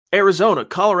Arizona,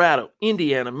 Colorado,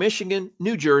 Indiana, Michigan,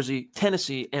 New Jersey,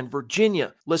 Tennessee, and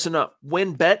Virginia. Listen up.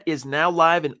 WynnBET is now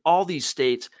live in all these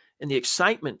states, and the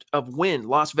excitement of Wynn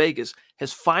Las Vegas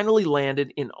has finally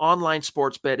landed in online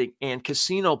sports betting and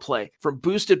casino play. From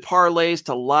boosted parlays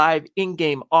to live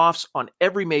in-game offs on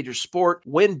every major sport,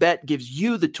 WynnBET gives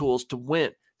you the tools to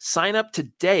win. Sign up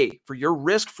today for your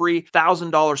risk-free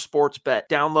 $1,000 sports bet.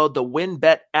 Download the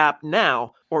WynnBET app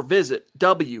now or visit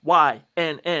wynnbet.com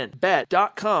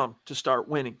to start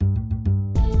winning.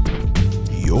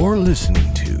 You're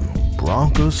listening to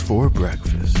Broncos for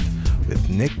Breakfast with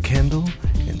Nick Kendall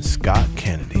and Scott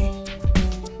Kennedy.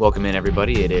 Welcome in,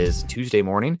 everybody. It is Tuesday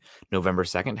morning, November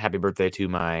 2nd. Happy birthday to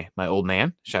my old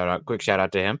man. Quick shout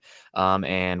out to him.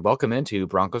 And welcome into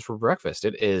Broncos for Breakfast.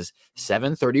 It is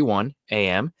 7:31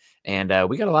 a.m. And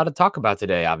we got a lot to talk about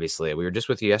today, obviously. We were just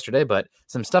with you yesterday, but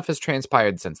some stuff has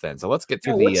transpired since then. So let's get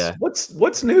through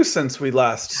what's new since we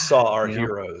last saw our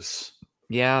heroes.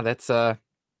 Yeah, that's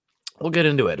we'll get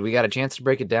into it. We got a chance to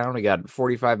break it down. We got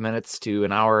 45 minutes to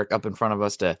an hour up in front of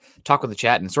us to talk with the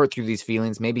chat and sort through these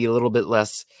feelings, maybe a little bit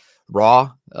less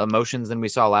raw emotions than we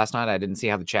saw last night. I didn't see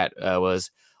how the chat was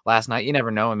last night. You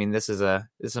never know. I mean, this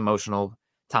is emotional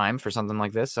time for something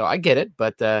like this, so I get it.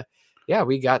 But yeah,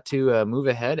 we got to move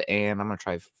ahead, and I'm going to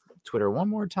try Twitter one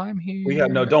more time here.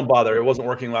 Don't bother. It wasn't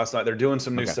working last night. They're doing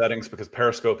some new settings because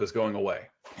Periscope is going away.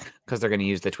 Because they're going to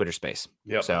use the Twitter space.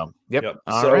 Yep. So, yep.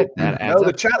 All right.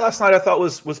 The chat last night I thought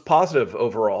was positive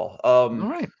overall. All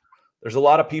right. There's a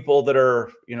lot of people that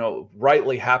are,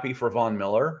 rightly happy for Von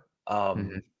Miller.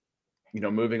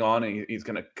 Moving on, and he's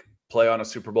going to play on a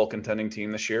Super Bowl contending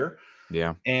team this year.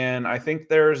 Yeah. And I think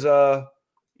there's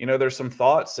there's some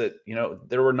thoughts that,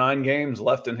 there were 9 games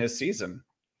left in his season.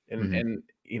 And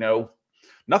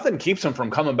nothing keeps him from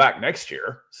coming back next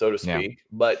year, so to speak. Yeah.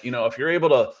 But, if you're able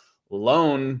to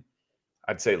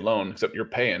I'd say loan, except you're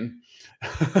paying.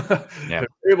 Yeah. If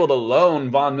you're able to loan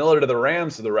Von Miller to the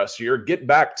Rams for the rest of the year, get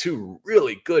back 2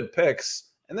 really good picks.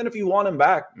 And then if you want him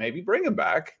back, maybe bring him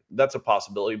back. That's a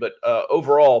possibility. But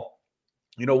overall,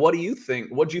 what do you think?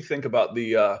 What do you think about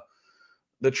the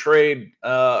trade,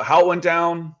 how it went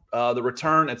down, the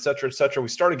return, et cetera, et cetera? We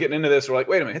started getting into this. We're like,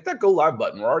 wait a minute, hit that go live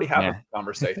button. We're already having a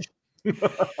conversation.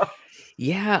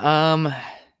 Yeah.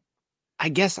 I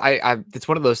guess it's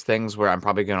one of those things where I'm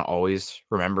probably going to always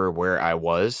remember where I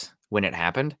was when it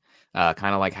happened.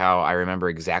 Kind of like how I remember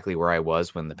exactly where I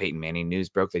was when the Peyton Manning news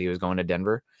broke that he was going to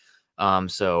Denver.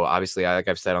 So obviously, like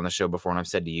I've said on the show before, and I've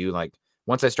said to you, like,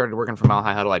 once I started working for Mile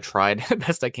High Huddle, I tried the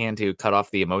best I can to cut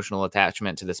off the emotional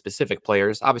attachment to the specific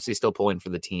players, obviously still pulling for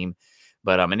the team,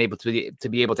 but I'm able to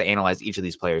be able to analyze each of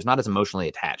these players, not as emotionally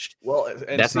attached. Well,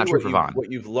 and that's not true for Von.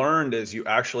 What you've learned is you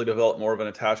actually develop more of an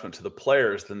attachment to the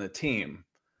players than the team.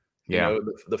 Yeah.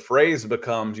 The phrase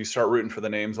becomes you start rooting for the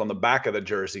names on the back of the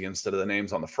jersey instead of the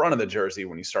names on the front of the jersey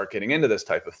when you start getting into this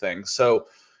type of thing. So,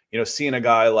 seeing a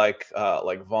guy like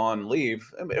Von leave,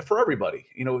 for everybody,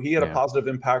 he had a positive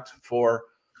impact for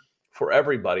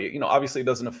everybody. Obviously it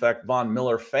doesn't affect Von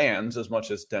Miller fans as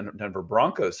much as Denver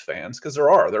Broncos fans, because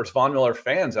there's Von Miller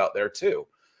fans out there too.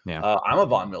 Yeah. I'm a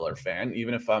Von Miller fan,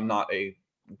 even if I'm not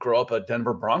grow up a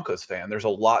Denver Broncos fan. There's a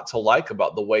lot to like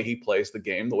about the way he plays the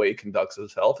game, the way he conducts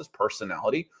himself, his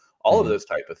personality, all of those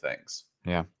type of things.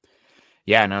 Yeah.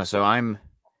 Yeah, no, so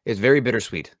it's very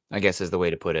bittersweet, I guess is the way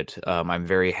to put it. I'm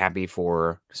very happy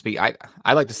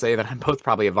I like to say that I'm both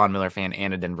probably a Von Miller fan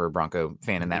and a Denver Bronco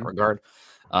fan in that regard.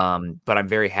 But I'm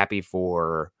very happy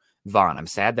for Von. I'm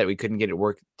sad that we couldn't get it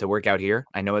to work out here.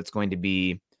 I know it's going to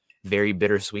be very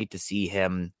bittersweet to see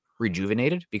him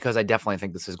rejuvenated, because I definitely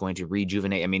think this is going to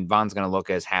rejuvenate. I mean, Von's going to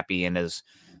look as happy and as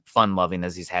fun-loving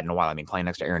as he's had in a while. I mean, playing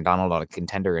next to Aaron Donald on a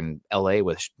contender in LA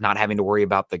with not having to worry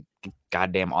about the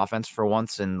goddamn offense for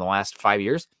once in the last 5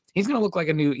 years. He's going to look like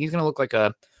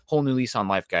a whole new lease on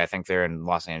life guy, I think, there in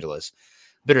Los Angeles.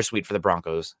 Bittersweet for the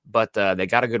Broncos, but they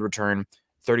got a good return.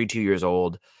 32 years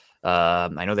old.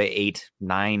 I know they ate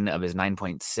 9 of his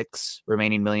 $9.6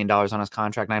 remaining $1 million on his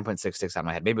contract. 9.66 out of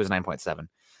my head. Maybe it was 9.7.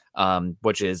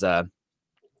 Which is, some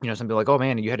people are like, oh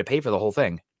man, you had to pay for the whole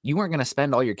thing. You weren't going to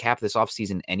spend all your cap this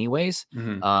offseason anyways.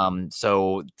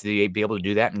 So to be able to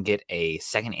do that and get a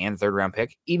 2nd and 3rd round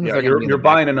pick, even if you're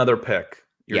buying another pick.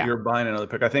 You're buying another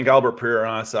pick. I think Albert Pereira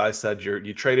on SI said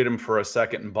you traded him for a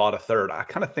 2nd and bought a 3rd. I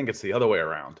kind of think it's the other way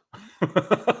around. You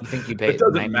think you paid? It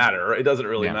doesn't matter. It doesn't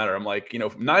really matter. I'm like,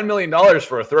 $9 million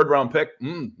for a 3rd round pick.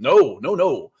 No.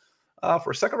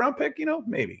 For a 2nd round pick,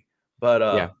 maybe.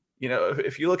 But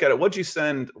if you look at it, what'd you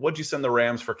send the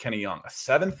Rams for Kenny Young? A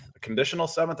 7th, a conditional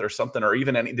 7th, or something, or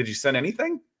even any? Did you send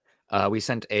anything? We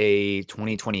sent a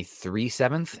 2023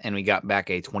 7th, and we got back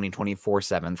a 2024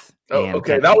 7th. Oh, and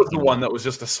okay. That was the one that was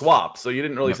just a swap. So you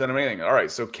didn't really send him anything. All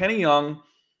right. So Kenny Young,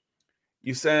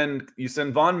 you send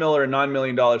Von Miller $9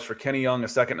 million for Kenny Young, a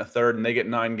second, a third, and they get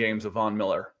 9 games of Von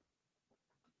Miller.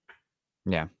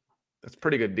 Yeah. That's a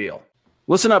pretty good deal.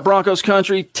 Listen up, Broncos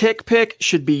country. TickPick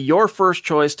should be your first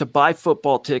choice to buy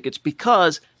football tickets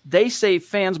because they save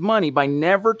fans money by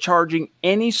never charging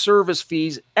any service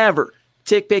fees ever.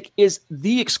 TickPick is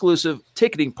the exclusive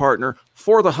ticketing partner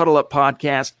for the Huddle Up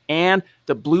podcast and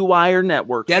the Blue Wire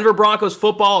Network. Denver Broncos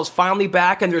football is finally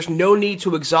back, and there's no need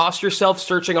to exhaust yourself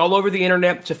searching all over the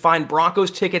internet to find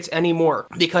Broncos tickets anymore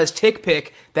because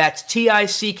TickPick, that's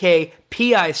TickPick,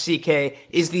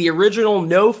 is the original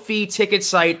no-fee ticket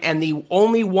site and the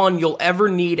only one you'll ever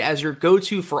need as your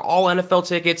go-to for all NFL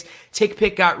tickets.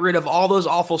 TickPick got rid of all those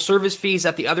awful service fees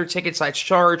that the other ticket sites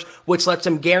charge, which lets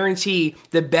them guarantee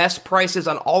the best prices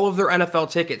on all of their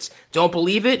NFL tickets. Don't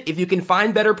believe it? If you can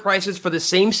find better prices for the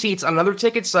same seats on another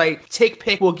ticket site,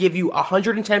 TickPick will give you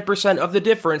 110% of the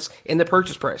difference in the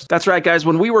purchase price. That's right, guys.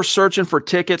 When we were searching for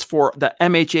tickets for the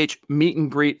MHH meet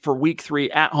and greet for week 3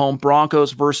 at home,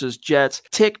 Broncos versus Jets,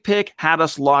 TickPick had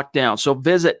us locked down. So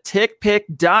visit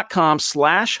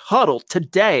tickpick.com/huddle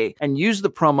today and use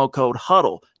the promo code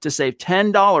HUDDLE to save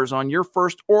 $10 on your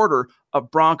first order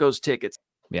of Broncos tickets.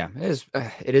 Yeah,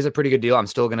 it is a pretty good deal. I'm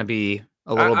still going to be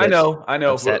a little bit. I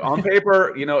know. On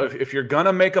paper, if you're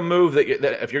gonna make a move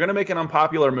if you're gonna make an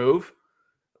unpopular move,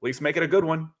 at least make it a good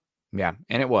one. Yeah,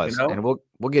 and it was, and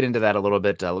we'll get into that a little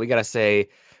bit. We gotta say,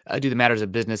 do the matters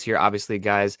of business here. Obviously,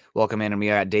 guys, welcome in, and we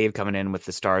got Dave coming in with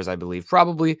the stars, I believe,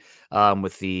 probably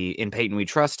with the In Peyton We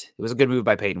Trust. It was a good move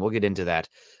by Peyton. We'll get into that,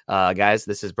 guys.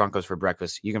 This is Broncos for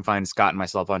Breakfast. You can find Scott and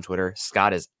myself on Twitter.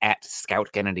 Scott is at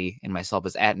Scout Kennedy, and myself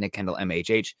is at Nick Kendall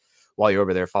MHH. While you're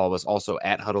over there, follow us also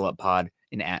at Huddle Up Pod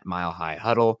and at Mile High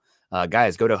Huddle.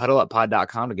 Guys, go to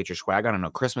huddleuppod.com to get your swag on. I know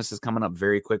Christmas is coming up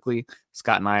very quickly.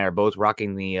 Scott and I are both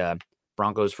rocking the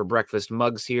Broncos for Breakfast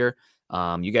mugs here.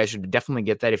 You guys should definitely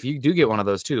get that. If you do get one of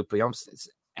those too,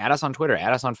 add us on Twitter,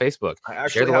 add us on Facebook. I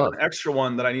actually have an extra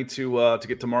one that I need to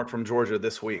get to Mark from Georgia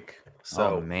this week.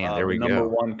 So, man, there we go. Number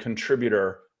one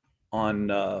contributor on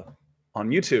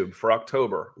YouTube for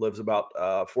October lives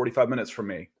about 45 minutes from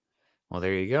me. Well,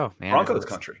 there you go, man. Broncos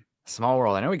country. Small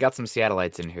world. I know we got some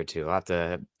Seattleites in here too. I'll have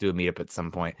to do a meetup at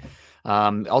some point.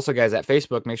 Also, guys, at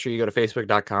Facebook, make sure you go to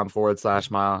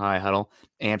facebook.com/Mile High Huddle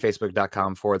and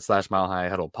facebook.com/Mile High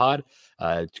Huddle Pod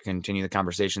to continue the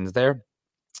conversations there.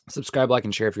 Subscribe, like,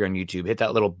 and share if you're on YouTube. Hit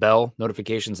that little bell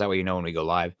notifications. That way you know when we go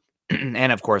live.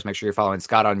 And of course, make sure you're following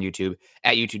Scott on YouTube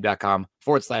at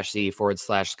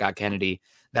youtube.com/C/Scott Kennedy.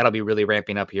 That'll be really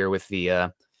ramping up here with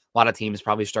the a lot of teams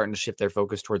probably starting to shift their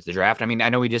focus towards the draft. I mean, I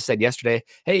know we just said yesterday,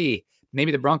 hey,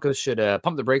 maybe the Broncos should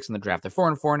pump the brakes in the draft. They're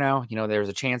 4-4 now. There's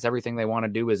a chance everything they want to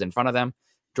do is in front of them.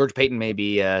 George Payton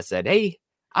maybe said, hey,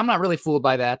 I'm not really fooled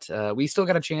by that. We still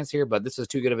got a chance here, but this is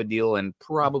too good of a deal, and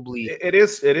probably it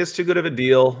is too good of a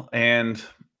deal. And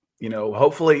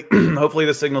hopefully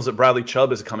the signals that Bradley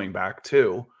Chubb is coming back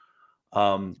too.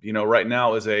 Right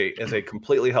now is a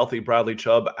completely healthy Bradley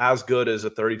Chubb as good as a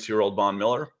 32-year-old Von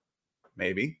Miller,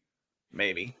 maybe.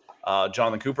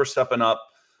 Jonathan Cooper stepping up.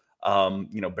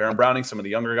 Baron Browning, some of the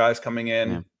younger guys coming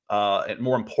in, and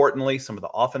more importantly, some of the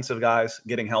offensive guys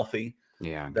getting healthy.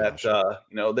 Yeah,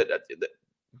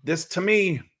 this to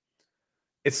me,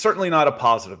 it's certainly not a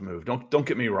positive move. Don't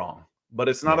get me wrong, but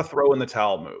it's not a throw in the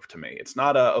towel move to me. It's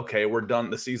not a okay, we're done,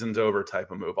 the season's over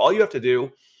type of move. All you have to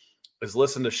do is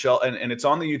listen to and it's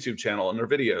on the YouTube channel and their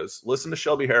videos. Listen to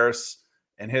Shelby Harris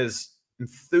and his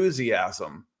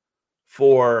enthusiasm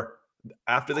for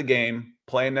after the game,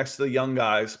 playing next to the young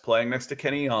guys, playing next to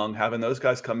Kenny Young, having those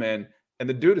guys come in, and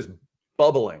the dude is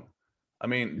bubbling. I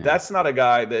mean, that's not a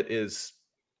guy that is,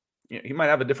 he might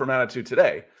have a different attitude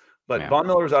today, but Von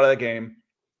Miller was out of that game.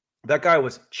 That guy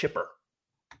was chipper,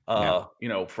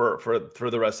 for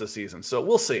the rest of the season. So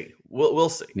we'll see. We'll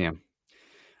see. Yeah.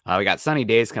 We got Sunny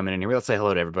Days coming in here. Let's say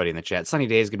hello to everybody in the chat. Sunny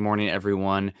Days, good morning,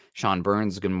 everyone. Sean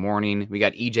Burns, good morning. We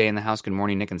got EJ in the house. Good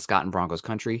morning, Nick and Scott in Broncos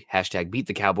country. # beat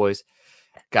the Cowboys.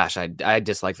 Gosh, I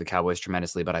dislike the Cowboys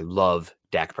tremendously, but I love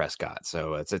Dak Prescott,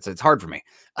 so it's hard for me.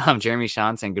 Jeremy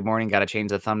Sean saying, good morning. Got to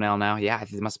change the thumbnail now. Yeah, I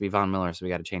think it must be Von Miller, so we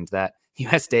got to change that.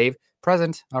 US Dave,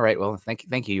 present. All right, well,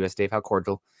 thank you, US Dave. How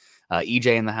cordial.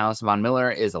 EJ in the house. Von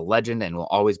Miller is a legend and will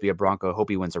always be a Bronco. Hope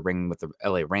he wins a ring with the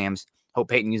LA Rams. Hope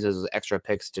Peyton uses extra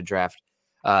picks to draft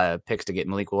picks to get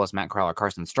Malik Willis, Matt Corral, or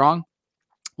Carson Strong.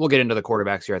 We'll get into the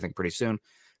quarterbacks here, I think, pretty soon.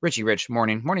 Richie Rich,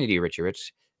 morning. Morning to you, Richie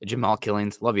Rich. Jamal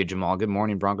Killings, love you, Jamal. Good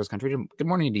morning, Broncos country. Good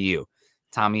morning to you.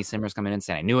 Tommy Simmers coming in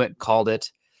saying, I knew it, called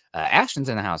it. Ashton's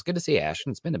in the house. Good to see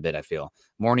Ashton. It's been a bit, I feel.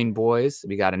 Morning, boys.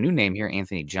 We got a new name here,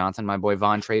 Anthony Johnson. My boy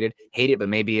Vaughn traded. Hate it, but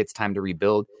maybe it's time to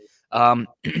rebuild.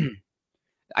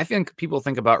 I think people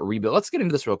think about rebuild. Let's get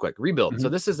into this real quick. Rebuild. So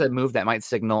this is a move that might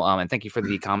signal, and thank you for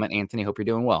the comment, Anthony. Hope you're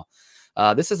doing well.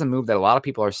 This is a move that a lot of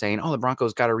people are saying, oh, the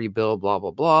Broncos got to rebuild, blah,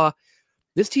 blah, blah.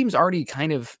 This team's already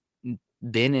kind of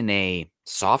been in a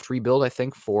soft rebuild, I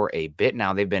think, for a bit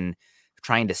now. They've been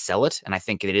trying to sell it, and I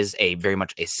think it is very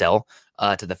much a sell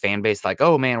to the fan base. Like,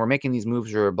 oh, man, we're making these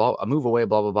moves or a move away,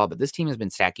 blah, blah, blah. But this team has been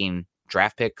stacking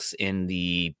draft picks in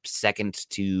the 2nd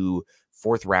to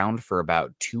 4th round for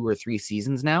about 2 or 3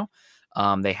 seasons now.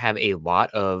 They have a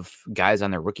lot of guys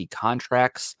on their rookie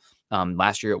contracts.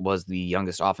 Last year, it was the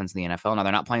youngest offense in the NFL. Now,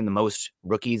 they're not playing the most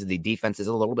rookies. The defense is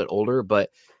a little bit older, but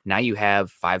now you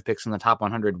have 5 picks in the top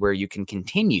 100 where you can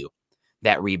continue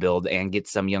that rebuild and get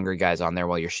some younger guys on there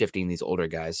while you're shifting these older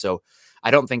guys. So I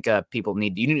don't think you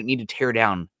need to tear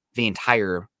down the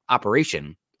entire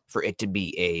operation for it to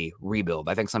be a rebuild.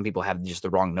 I think some people have just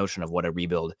the wrong notion of what a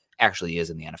rebuild actually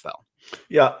is in the NFL.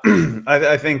 Yeah,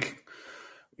 I think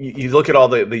you look at all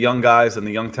the young guys and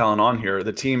the young talent on here.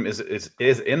 The team is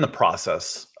in the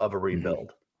process of a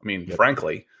rebuild. I mean,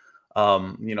 frankly,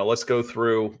 let's go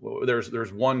through.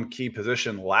 There's one key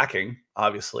position lacking,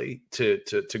 obviously, to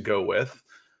go with.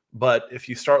 But if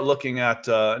you start looking at,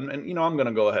 I'm going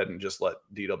to go ahead and just let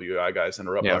DWI guys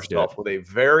interrupt myself with a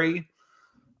very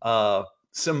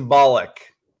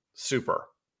symbolic super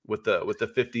with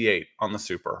the 58 on the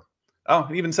super. Oh,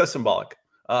 it even says symbolic.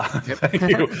 Thank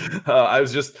you. I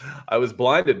was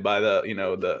blinded by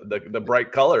the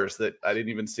bright colors that I didn't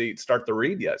even see start the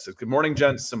read yet. So good morning,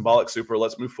 gents. Symbolic super.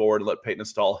 Let's move forward and let Peyton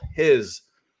install his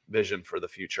vision for the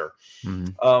future.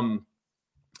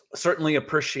 Certainly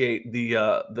appreciate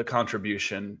the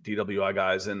contribution, DWI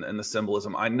guys, and the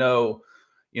symbolism. I know,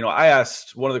 I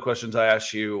asked one of the questions I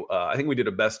asked you. I think we did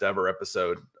a best ever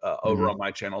episode over on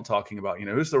my channel talking about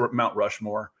who's the Mount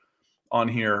Rushmore on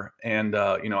here. And,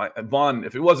 Vaughn,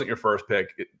 if it wasn't your first pick,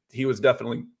 he was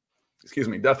definitely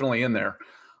in there.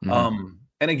 And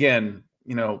again,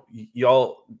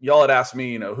 y'all had asked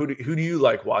me, who do you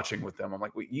like watching with them? I'm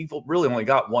like, you've really only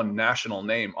got one national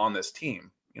name on this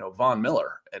team, Von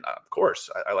Miller. And of course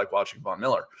I like watching Von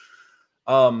Miller.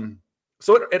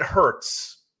 So it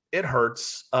hurts. It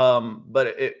hurts.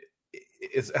 But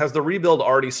has the rebuild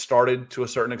already started to a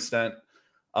certain extent?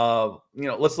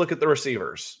 Let's look at the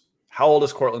receivers. How old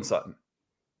is Courtland Sutton?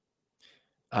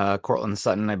 Courtland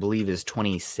Sutton, I believe, is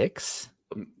 26.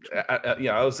 I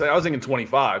was thinking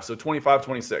 25. So 25,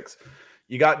 26.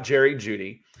 You got Jerry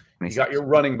Jeudy. 26. You got your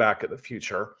running back of the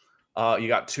future. You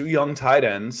got 2 young tight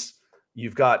ends.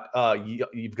 You've got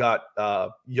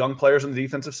young players in the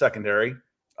defensive secondary,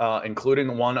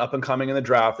 including one up and coming in the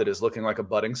draft that is looking like a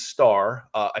budding star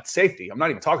at safety. I'm not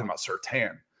even talking about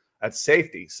Surtain at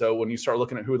safety. So when you start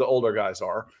looking at who the older guys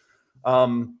are,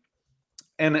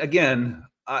 and again,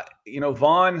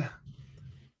 Vaughn,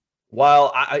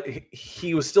 while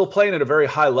he was still playing at a very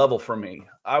high level for me,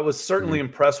 I was certainly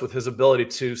impressed with his ability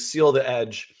to seal the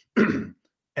edge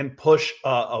and push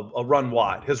a run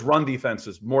wide. His run defense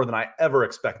is more than I ever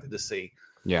expected to see.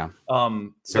 Yeah.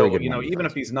 So even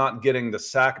if he's not getting the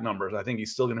sack numbers, I think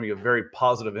he's still going to be a very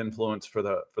positive influence for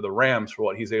the Rams for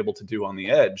what he's able to do on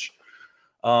the edge.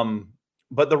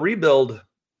 But the rebuild,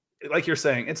 like you're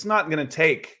saying, it's not going to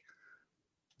take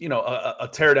a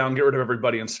tear down, get rid of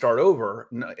everybody and start over.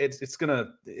 No,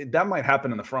 that might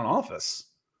happen in the front office.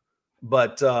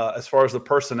 But as far as the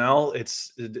personnel,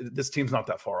 this team's not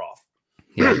that far off.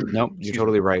 Yeah, no, you're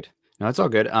totally right. No, it's all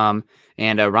good.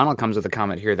 And Ronald comes with a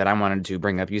comment here that I wanted to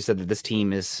bring up. You said that this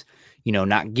team is,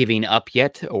 not giving up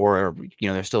yet, or,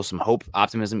 there's still some hope,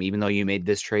 optimism, even though you made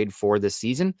this trade for this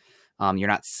season. You're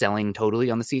not selling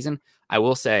totally on the season. I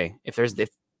will say, if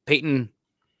Peyton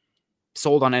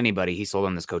sold on anybody, he sold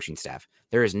on this coaching staff.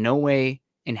 There is no way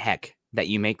in heck that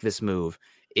you make this move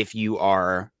if you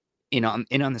are in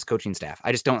on this coaching staff.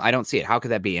 I don't see it. How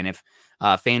could that be? And if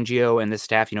Fangio and this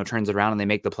staff, turns it around and they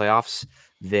make the playoffs,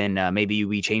 then maybe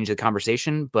we change the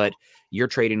conversation. But you're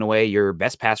trading away your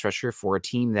best pass rusher for a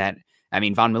team that,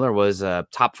 Von Miller was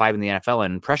top 5 in the NFL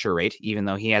in pressure rate, even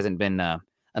though he hasn't been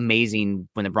amazing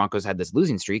when the Broncos had this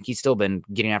losing streak. He's still been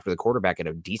getting after the quarterback at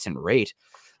a decent rate.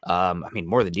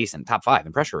 More than decent, top 5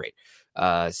 in pressure rate.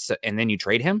 And then you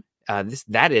trade him.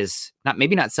 That is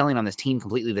not selling on this team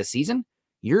completely this season.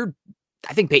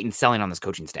 I think Peyton's selling on this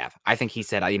coaching staff. I think he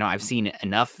said, I've seen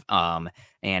enough. I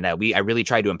really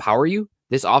tried to empower you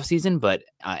this offseason, but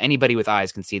anybody with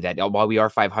eyes can see that while we are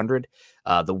 500,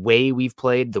 the way we've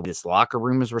played, this locker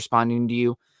room is responding to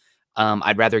you.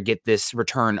 I'd rather get this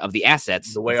return of the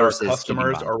assets. The way our versus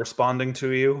customers are responding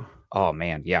to you. Oh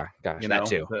man, yeah, gosh, that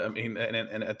too. I mean,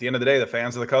 and at the end of the day, the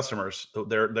fans are the customers.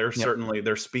 They're certainly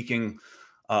they're speaking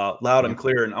loud and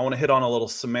clear. And I want to hit on a little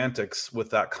semantics with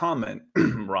that comment,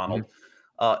 Ronald.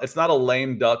 It's not a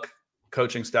lame duck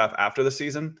coaching staff after the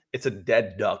season. It's a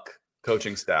dead duck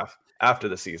coaching staff after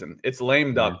the season. It's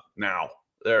lame duck now.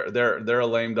 They're a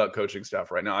lame duck coaching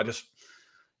staff right now. I just,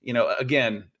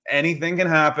 again, anything can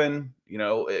happen.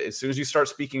 As soon as you start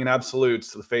speaking in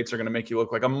absolutes, the fates are going to make you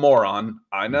look like a moron.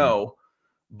 I know.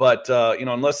 But,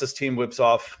 unless this team whips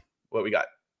off what we got,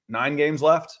 9 games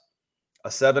left, a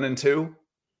 7-2,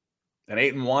 an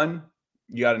 8-1,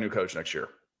 you got a new coach next year.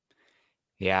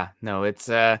 Yeah, no, it's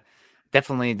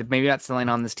definitely maybe not selling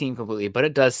on this team completely, but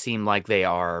it does seem like they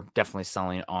are definitely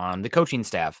selling on the coaching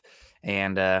staff.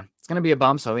 And it's going to be a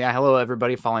bump. So, yeah, hello,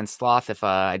 everybody. Falling Sloth. If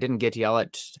I didn't get to you, I'll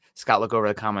let Scott look over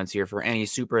the comments here for any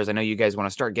supers. I know you guys want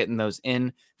to start getting those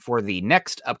in for the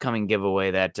next upcoming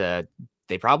giveaway that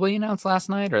they probably announced last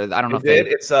night. Or I don't know if they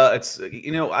did. It's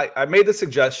I made the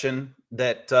suggestion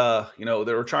that,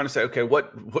 they were trying to say, okay,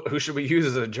 who should we use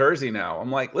as a jersey now?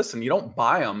 I'm like, listen, you don't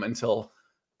buy them until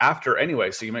after anyway.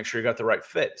 So you make sure you got the right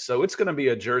fit. So it's going to be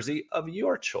a jersey of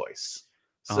your choice.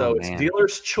 So it's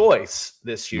dealer's choice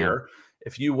this year. Yeah.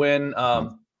 If you win,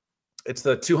 it's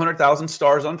the 200,000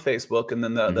 stars on Facebook, and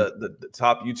then the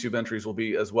top YouTube entries will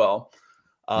be as well.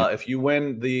 If you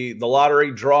win the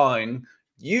lottery drawing,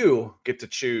 you get to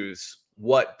choose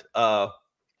what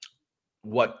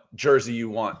jersey you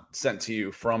want sent to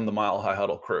you from the Mile High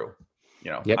Huddle crew.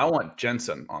 I want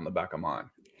Jensen on the back of mine.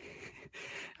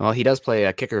 Well, he does play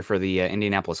a kicker for the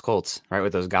Indianapolis Colts, right?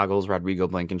 With those goggles, Rodrigo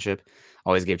Blankenship.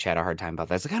 Always gave Chad a hard time about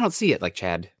that. It's like, I don't see it. Like,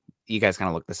 Chad, you guys kind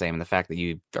of look the same. And the fact that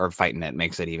you are fighting it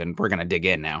makes it even, we're going to dig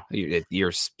in now.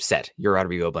 You're set. You're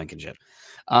Rodrigo Blankenship.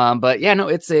 But yeah, no,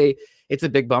 it's a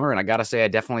big bummer. And I got to say, I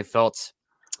definitely felt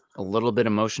a little bit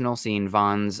emotional seeing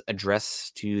Von's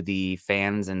address to the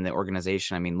fans and the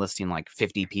organization. I mean, listing like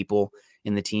 50 people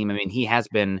in the team. I mean, he has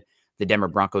been the Denver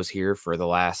Broncos here for the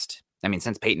last,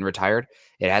 since Peyton retired.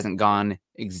 It hasn't gone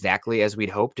exactly as we'd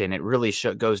hoped. And it really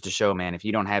goes to show, man, if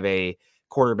you don't have a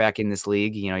quarterback in this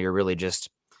league, you're really just,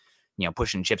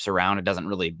 pushing chips around. It doesn't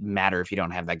really matter if you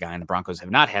don't have that guy. And the Broncos have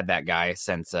not had that guy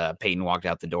since Peyton walked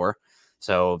out the door.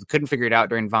 So couldn't figure it out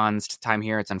during Von's time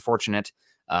here. It's unfortunate.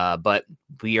 But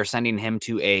we are sending him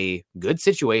to a good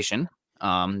situation.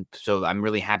 So I'm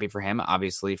really happy for him,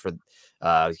 obviously, for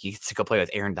he gets to go play with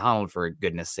Aaron Donald, for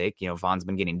goodness sake. Von's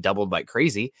been getting doubled like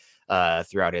crazy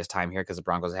throughout his time here because the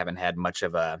Broncos haven't had much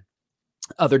of a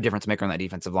other difference maker on that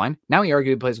defensive line. Now he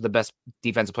arguably plays with the best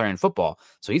defensive player in football.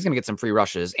 So he's going to get some free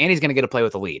rushes, and he's going to get to play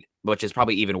with a lead, which is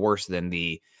probably even worse than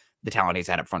the talent he's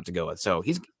had up front to go with. So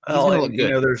he's going to look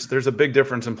good. There's a big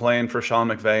difference in playing for Sean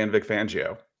McVay and Vic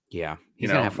Fangio. Yeah, he's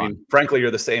gonna have fun. Frankly,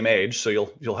 you're the same age, so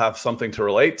you'll have something to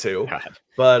relate to. God.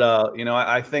 But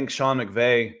I think Sean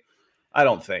McVay. I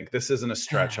don't think this isn't a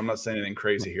stretch. I'm not saying anything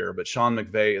crazy here, but Sean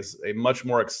McVay is a much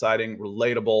more exciting,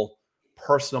 relatable,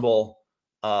 personable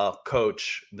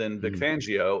coach than Vic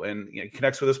Fangio, and he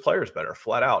connects with his players better,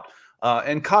 flat out.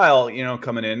 And Kyle,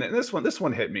 coming in, and this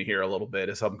one hit me here a little bit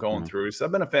as I'm going through. So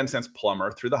I've been a fan since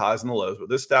Plummer, through the highs and the lows, with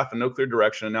this staff in no clear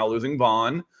direction, and now losing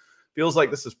Von. Feels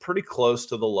like this is pretty close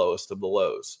to the lowest of the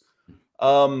lows.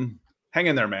 Hang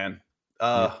in there, man.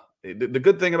 The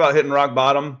good thing about hitting rock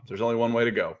bottom, there's only one way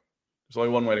to go. There's only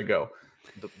one way to go.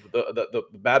 The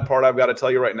bad part I've got to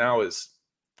tell you right now is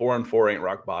 4-4 ain't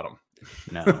rock bottom.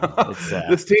 No,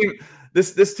 it's,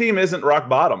 this team isn't rock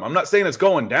bottom. I'm not saying it's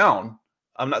going down.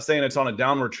 I'm not saying it's on a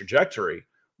downward trajectory,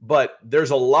 but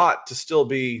there's a lot to still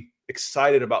be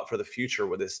excited about for the future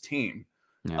with this team.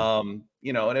 Yeah. And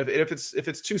if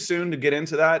it's too soon to get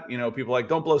into that, people are like,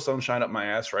 don't blow sunshine up my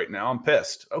ass right now. I'm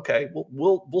pissed. Okay,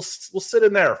 we'll sit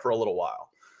in there for a little while.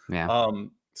 Yeah.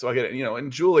 So I get it.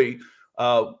 And Julie,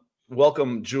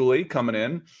 welcome Julie coming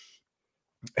in,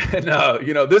 and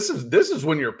this is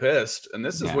when you're pissed, and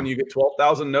this is when you get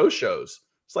 12,000 no shows.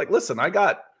 It's like, listen,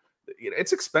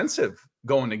 it's expensive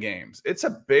going to games. It's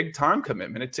a big time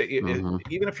commitment. Even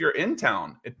if you're in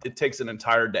town, it takes an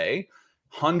entire day.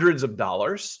 Hundreds of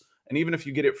dollars. And even if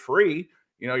you get it free,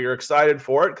 you're excited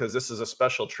for it because this is a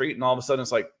special treat. And all of a sudden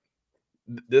it's like,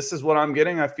 this is what I'm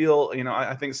getting. I feel,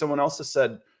 I think someone else has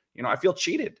said, I feel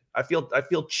cheated. I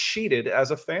feel cheated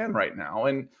as a fan right now.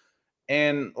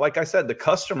 And like I said, the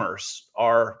customers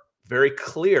are very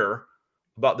clear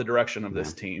about the direction of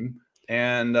this team.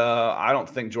 And I don't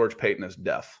think George Payton is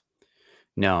deaf.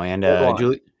 No. And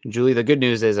Julie, the good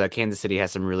news is Kansas City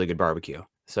has some really good barbecue.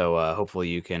 So hopefully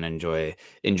you can enjoy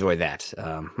that.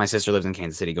 My sister lives in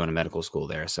Kansas City going to medical school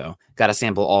there. So got to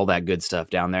sample all that good stuff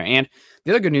down there. And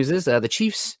the other good news is the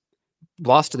Chiefs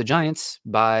lost to the Giants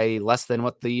by less than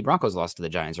what the Broncos lost to the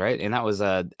Giants, right? And that was,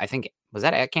 I think, was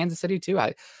that at Kansas City too?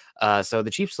 So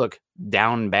the Chiefs look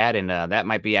down bad, and that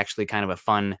might be actually kind of a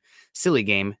fun, silly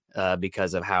game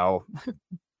because of how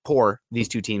poor these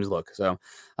two teams look. So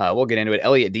we'll get into it.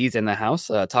 Elliot D's in the house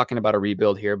talking about a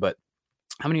rebuild here, but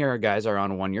how many of our guys are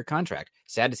on a 1-year contract?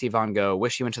 Sad to see Von go.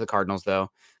 Wish he went to the Cardinals,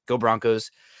 though. Go Broncos.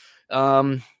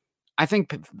 I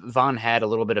think Von had a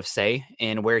little bit of say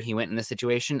in where he went in this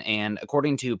situation. And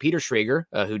according to Peter Schrager,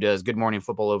 who does Good Morning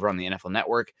Football over on the NFL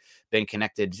Network, been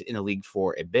connected in the league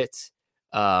for a bit.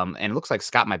 And it looks like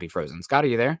Scott might be frozen. Scott, are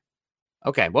you there?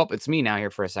 Okay, well, it's me now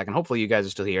here for a second. Hopefully you guys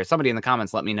are still here. Somebody in the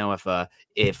comments, let me know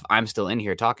if I'm still in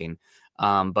here talking.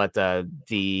 There's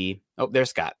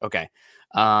Scott. Okay.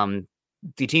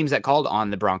 The teams that called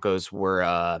on the Broncos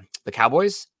were the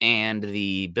Cowboys and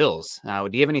the Bills. Do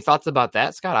you have any thoughts about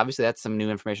that, Scott? Obviously, that's some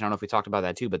new information. I don't know if we talked about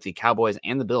that too, but the Cowboys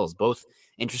and the Bills both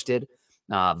interested.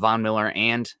 Von Miller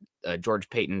and George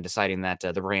Payton deciding that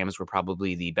the Rams were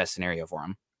probably the best scenario for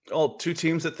him. Well, two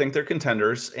teams that think they're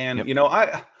contenders. And, Yep. you know,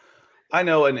 I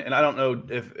know, and I don't know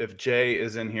if Jay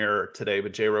is in here today,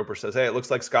 but Jay Roper says, hey, it looks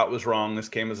like Scott was wrong. This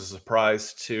came as a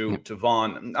surprise to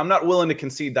Vaughn. I'm not willing to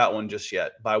concede that one just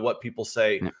yet by what people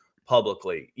say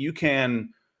publicly. You can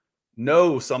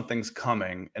know something's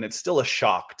coming and it's still a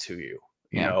shock to you,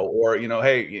 you know, or, you know,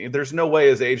 hey, there's no way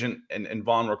his agent and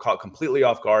Vaughn were caught completely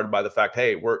off guard by the fact,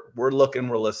 hey, we're looking,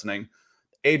 we're listening.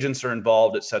 Agents are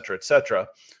involved, et cetera, et cetera.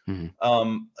 It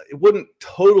wouldn't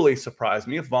totally surprise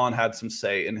me if Vaughn had some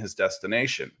say in his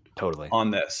destination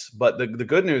on this. But the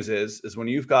good news is when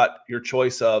you've got your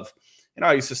choice of, you know,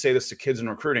 I used to say this to kids in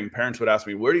recruiting. Parents would ask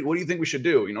me, what do you think we should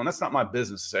do? You know, and that's not my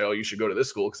business to say, oh, you should go to this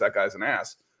school because that guy's an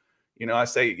ass. You know, I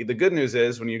say the good news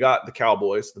is when you got the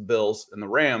Cowboys, the Bills, and the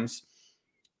Rams,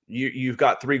 you've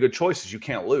got three good choices. You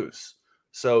can't lose.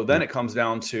 So then it comes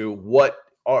down to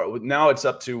now it's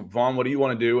up to Vaughn. What do you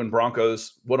want to do? And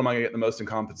Broncos, what am I going to get the most in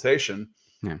compensation?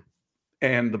 Yeah.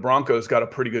 And the Broncos got a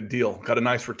pretty good deal, got a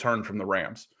nice return from the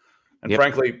Rams. And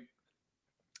frankly,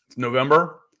 it's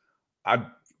November. I'd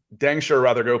dang sure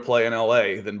rather go play in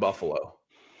LA than Buffalo.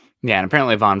 Yeah, and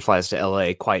apparently Vaughn flies to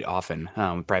LA quite often,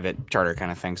 private charter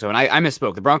kind of thing. So, and I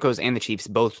misspoke. The Broncos and the Chiefs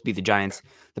both beat the Giants.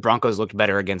 The Broncos looked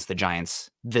better against the Giants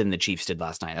than the Chiefs did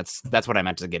last night. That's what I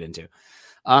meant to get into.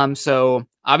 So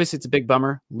obviously it's a big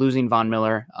bummer losing Von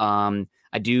Miller.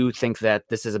 I do think that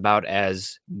this is about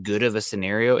as good of a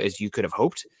scenario as you could have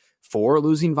hoped for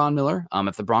losing Von Miller.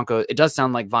 If the Broncos, it does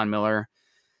sound like Von Miller,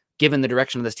 given the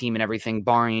direction of this team and everything,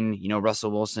 barring, you know, Russell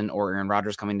Wilson or Aaron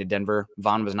Rodgers coming to Denver,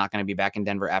 Von was not going to be back in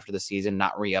Denver after the season,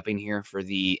 not re-upping here for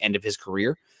the end of his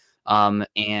career.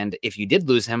 And if you did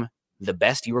lose him, the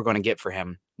best you were going to get for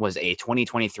him was a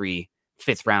 2023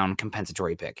 fifth round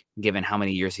compensatory pick, given how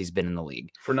many years he's been in the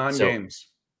league for 9 games.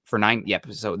 For 9.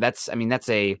 Yep. So that's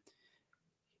losing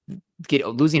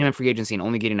him in free agency and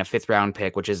only getting a fifth round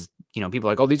pick, which is, you know, people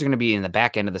are like, oh, these are going to be in the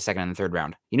back end of the second and third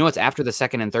round. You know what's after the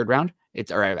second and third round?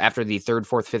 Or after the third,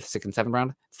 fourth, fifth, sixth, and seventh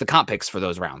round. It's the comp picks for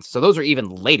those rounds. So those are even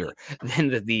later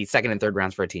than the second and third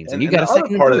rounds for a team. So you got a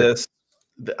second part of this.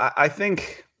 I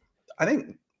think I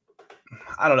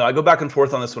don't know. I go back and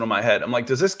forth on this one in my head. I'm like,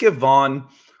 does this give Vaughn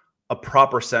a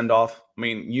proper send-off? I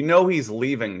mean, you know, he's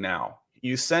leaving now.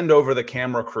 You send over the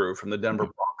camera crew from the Denver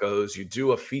Broncos. You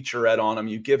do a featurette on him.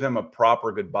 You give him a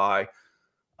proper goodbye.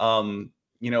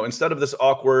 You know, instead of this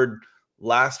awkward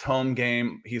last home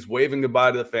game, he's waving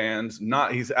goodbye to the fans.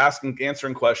 He's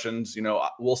answering questions. You know,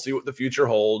 we'll see what the future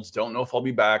holds. Don't know if I'll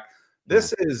be back.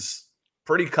 This is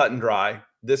pretty cut and dry.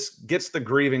 This gets the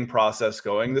grieving process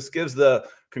going. This gives the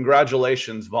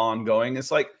congratulations Vaughn going. It's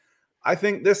like, I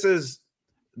think this is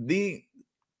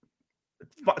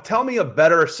tell me a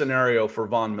better scenario for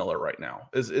Von Miller right now.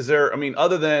 Is there, I mean,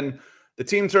 other than the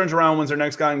team turns around, wins their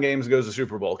next 9 games, goes to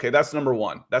Super Bowl. Okay, that's number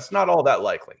one. That's not all that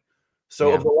likely.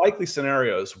 So of the likely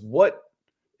scenarios,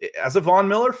 as a Von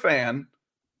Miller fan,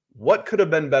 what could have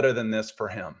been better than this for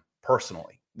him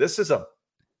personally?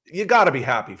 You got to be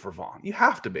happy for Vaughn. You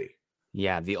have to be.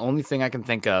 Yeah, the only thing I can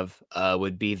think of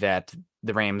would be that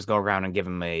the Rams go around and give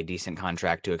him a decent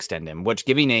contract to extend him, which,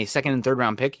 giving a second and third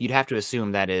round pick, you'd have to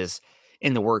assume that is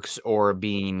in the works or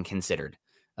being considered.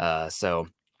 So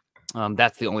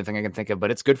that's the only thing I can think of,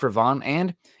 but it's good for Vaughn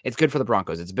and it's good for the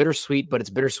Broncos. It's bittersweet, but it's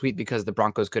bittersweet because the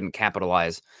Broncos couldn't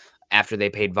capitalize after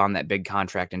they paid Vaughn that big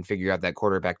contract and figure out that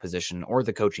quarterback position or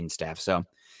the coaching staff. So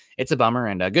it's a bummer,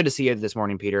 and good to see you this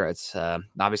morning, Peter. It's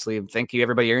obviously, thank you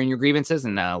everybody airing your grievances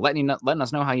and letting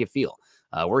us know how you feel.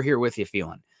 We're here with you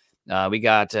feeling. We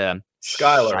got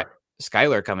Skylar.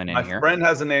 Skylar coming in My here. friend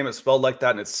has a name it's spelled like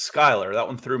that, and it's Skylar. That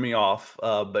one threw me off.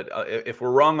 But if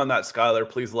we're wrong on that, Skylar,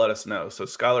 please let us know. So,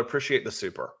 Skylar, appreciate the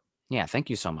super. Yeah, thank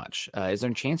you so much. Is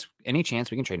there any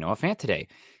chance we can trade Noah Fant today?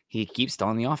 He keeps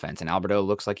stalling the offense, and Alberto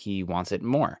looks like he wants it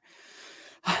more.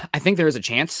 I think there is a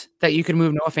chance that you could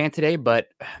move Noah Fant today, but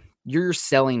you're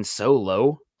selling so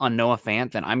low on Noah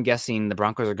Fant that I'm guessing the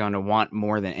Broncos are going to want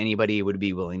more than anybody would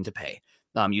be willing to pay.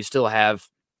 You still have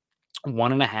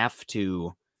 1.5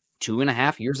 to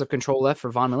 2.5 years of control left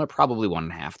for Von Miller, probably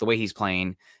 1.5. The way he's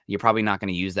playing, you're probably not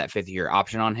going to use that 5th-year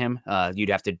option on him. You'd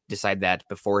have to decide that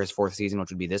before his 4th season, which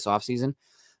would be this offseason.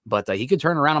 But he could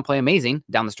turn around and play amazing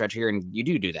down the stretch here, and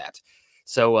you do that.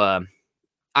 So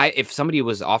if somebody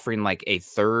was offering like a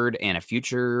 3rd and a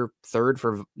future 3rd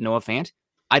for Noah Fant,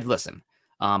 I'd listen.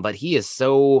 But he is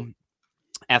so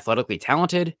athletically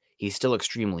talented. He's still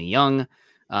extremely young.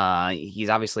 He's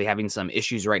obviously having some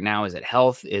issues right now. Is it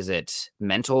health? Is it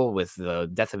mental with the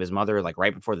death of his mother, like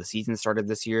right before the season started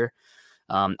this year?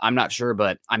 I'm not sure,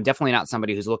 but I'm definitely not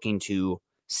somebody who's looking to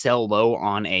sell low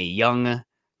on a young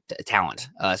talent,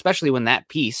 especially when that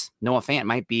piece, Noah Fant,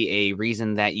 might be a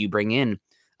reason that you bring in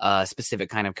a specific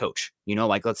kind of coach. You know,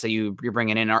 like let's say you're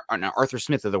bringing in an Arthur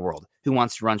Smith of the world who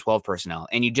wants to run 12 personnel,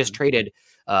 and you just traded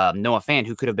Noah Fant,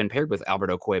 who could have been paired with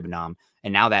Alberto Cuebanam,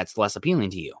 and now that's less appealing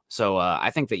to you. So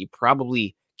I think that you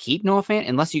probably keep Noah Fant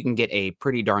unless you can get a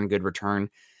pretty darn good return.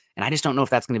 And I just don't know if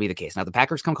that's going to be the case. Now, the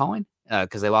Packers come calling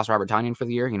because they lost Robert Tonyan for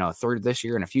the year, a 3rd this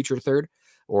year and a future 3rd,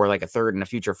 or like a 3rd and a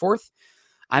future 4th.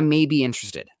 I may be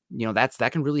interested.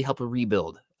 That can really help a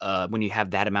rebuild when you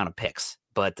have that amount of picks.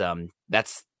 But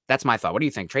that's my thought. What do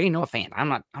you think? Trading Noah Fant? I'm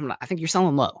not. I think you're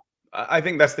selling low. I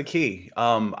think that's the key.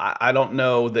 I don't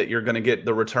know that you're going to get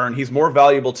the return. He's more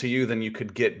valuable to you than you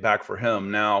could get back for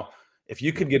him. Now, if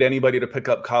you could get anybody to pick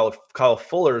up Kyle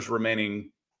Fuller's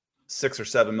remaining $6 or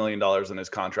 $7 million in his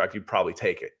contract, you'd probably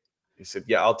take it. He said,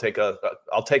 "Yeah, I'll take a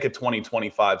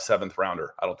 2025 7th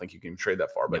rounder." I don't think you can trade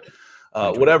that far, but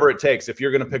whatever it takes. If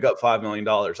you're going to pick up $5 million,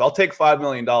 I'll take $5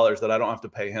 million that I don't have to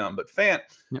pay him. But Fant.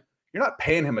 Yep. You're not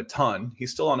paying him a ton.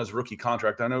 He's still on his rookie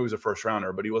contract. I know he was a 1st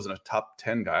rounder, but he wasn't a top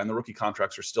 10 guy. And the rookie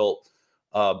contracts are still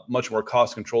much more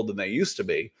cost controlled than they used to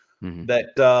be. Mm-hmm.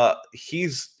 That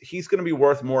he's going to be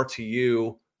worth more to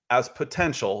you as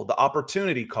potential, the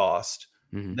opportunity cost,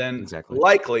 than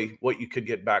likely what you could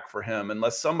get back for him.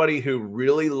 Unless somebody who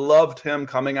really loved him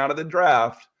coming out of the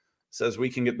draft says we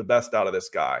can get the best out of this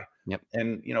guy. Yep.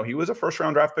 And, he was a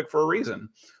 1st-round draft pick for a reason.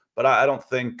 But I don't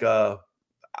think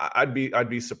I'd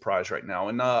be surprised right now.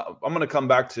 And I'm going to come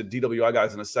back to DWI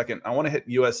guys in a second. I want to hit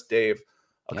US Dave,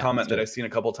 a comment that I've seen a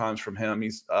couple times from him.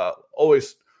 He's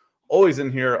always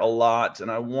in here a lot,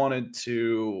 and I wanted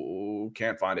to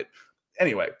can't find it.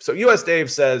 Anyway, so US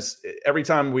Dave says every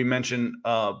time we mention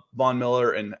Von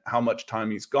Miller and how much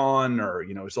time he's gone, or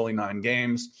it's only 9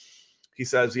 games, he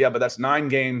says, "Yeah, but that's 9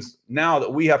 games now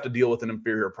that we have to deal with an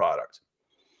inferior product."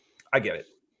 I get it.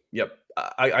 Yep,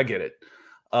 I get it.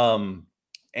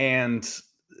 And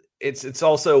it's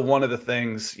also one of the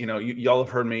things, y'all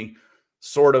have heard me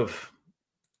sort of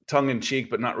tongue in cheek,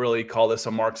 but not really call this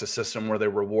a Marxist system where they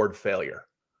reward failure.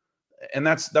 And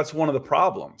that's one of the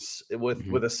problems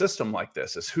with a system like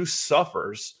this is who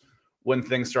suffers when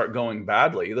things start going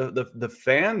badly. The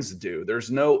fans do.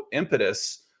 There's no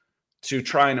impetus to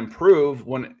try and improve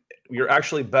when you're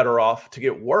actually better off to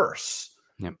get worse.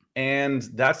 Yep. And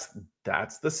that's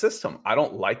the system. I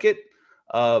don't like it.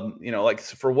 Like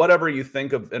for whatever you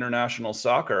think of international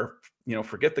soccer,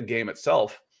 forget the game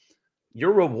itself.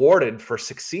 You're rewarded for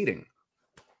succeeding.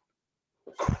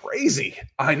 Crazy.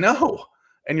 I know.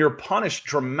 And you're punished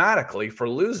dramatically for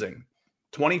losing.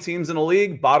 20 teams in a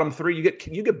league, bottom 3,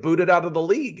 you get booted out of the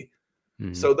league.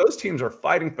 Mm-hmm. So those teams are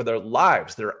fighting for their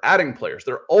lives. They're adding players.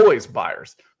 They're always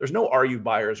buyers. There's no are you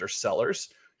buyers or sellers.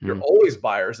 You're always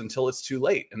buyers until it's too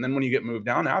late. And then when you get moved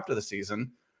down after the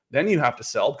season, then you have to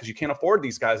sell because you can't afford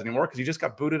these guys anymore because you just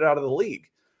got booted out of the league.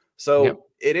 So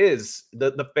It is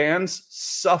the fans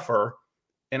suffer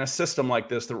in a system like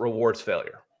this that rewards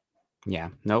failure. Yeah,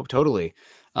 no, totally.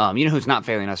 Who's not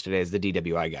failing us today is the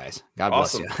DWI guys. God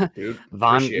awesome, bless you. Dude.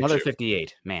 Von, another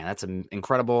 58. Man, that's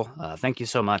incredible. Thank you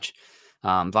so much.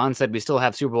 Von said we still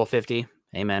have Super Bowl 50.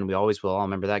 Amen. We always will. I'll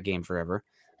remember that game forever.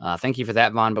 Thank you for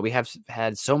that, Von. But we have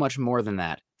had so much more than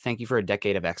that. Thank you for a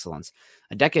decade of excellence.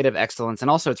 And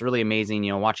also it's really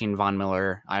amazing, watching Von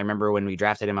Miller. I remember when we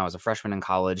drafted him, I was a freshman in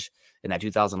college in that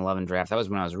 2011 draft. That was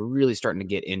when I was really starting to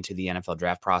get into the NFL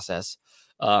draft process.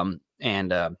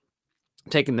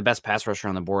 Taking the best pass rusher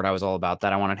on the board. I was all about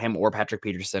that. I wanted him or Patrick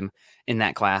Peterson in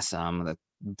that class. The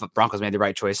Broncos made the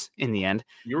right choice in the end.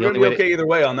 You were going to be okay either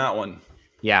way on that one.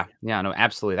 Yeah, no,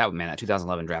 absolutely. That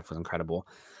 2011 draft was incredible.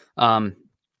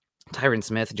 Tyron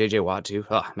Smith, J.J. Watt too.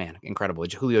 Oh man, incredible.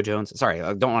 Julio Jones. Sorry,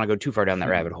 I don't want to go too far down that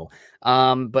rabbit hole.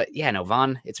 But yeah, no,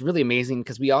 Von. It's really amazing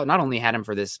because we all not only had him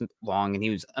for this long, and he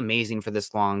was amazing for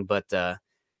this long, but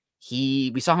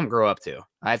we saw him grow up too.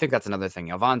 I think that's another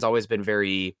thing. Von's always been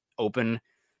very open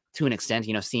to an extent,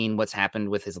 seeing what's happened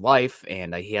with his life.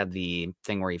 And he had the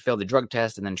thing where he failed the drug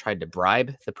test and then tried to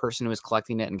bribe the person who was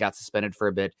collecting it and got suspended for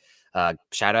a bit.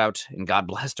 Shout out and God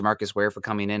bless DeMarcus Ware for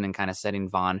coming in and kind of setting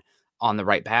Von on the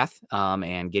right path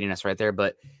and getting us right there.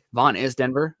 But Von is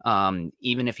Denver.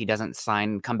 Even if he doesn't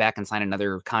come back and sign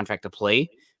another contract to play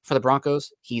for the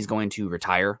Broncos, he's going to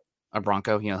retire a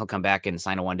Bronco. He'll come back and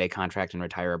sign a one-day contract and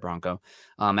retire a Bronco.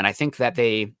 And I think that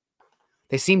they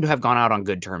seem to have gone out on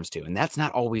good terms too. And that's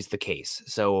not always the case.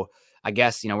 So I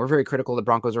guess, we're very critical of the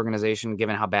Broncos organization,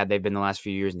 given how bad they've been the last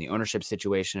few years and the ownership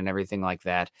situation and everything like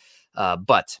that.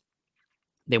 But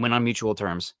they went on mutual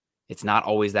terms. It's not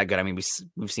always that good. I mean,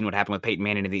 we've seen what happened with Peyton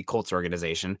Manning to the Colts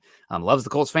organization. Loves the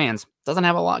Colts fans. Doesn't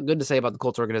have a lot good to say about the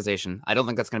Colts organization. I don't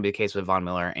think that's going to be the case with Von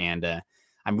Miller. And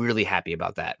I'm really happy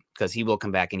about that because he will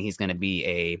come back and he's going to be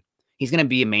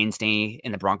a mainstay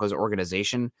in the Broncos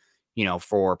organization,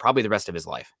 for probably the rest of his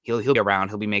life. He'll be around.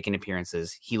 He'll be making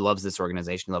appearances. He loves this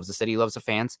organization. He loves the city. He loves the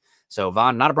fans. So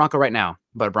Von, not a Bronco right now,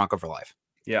 but a Bronco for life.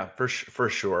 Yeah, for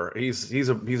sure. He's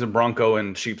a Bronco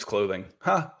in sheep's clothing.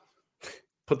 Huh.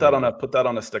 Put that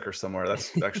on a sticker somewhere.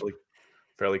 That's actually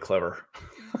fairly clever.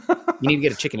 You need to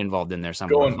get a chicken involved in there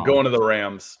somewhere. Going to the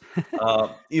Rams.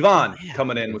 Yvonne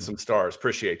coming in with some stars.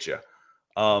 Appreciate you.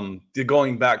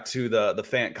 Going back to the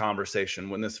Fant conversation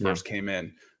when this first came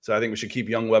in. So I think we should keep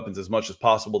young weapons as much as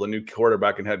possible. The new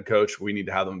quarterback and head coach, we need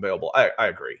to have them available. I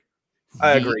agree.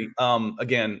 I agree.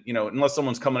 Again, unless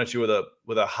someone's coming at you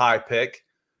with a high pick,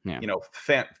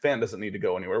 Fant doesn't need to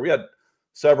go anywhere. We had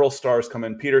several stars come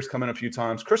in. Peter's come in a few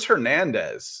times. Chris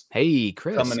Hernandez. Hey,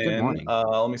 Chris. Coming good in. Morning.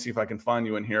 Let me see if I can find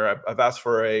you in here. I've asked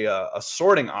for a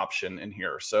sorting option in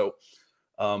here. So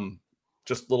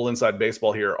just a little inside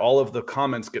baseball here. All of the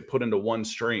comments get put into one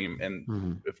stream.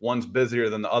 And if one's busier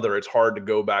than the other, it's hard to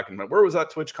go back and where was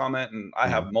that Twitch comment? And I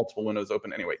have multiple windows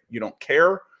open. Anyway, you don't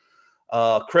care.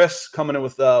 Chris coming in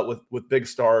with big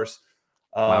stars.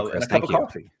 Wow, Chris, and a cup of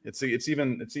coffee. It's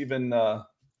even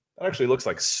that actually looks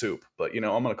like soup, but I'm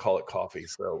going to call it coffee.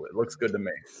 So it looks good to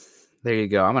me. There you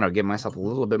go. I'm going to give myself a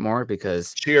little bit more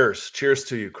because cheers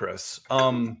to you, Chris.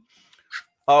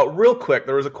 Real quick,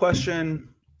 there was a question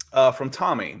from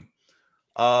Tommy.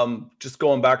 Just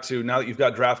going back to now that you've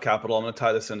got draft capital, I'm going to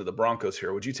tie this into the Broncos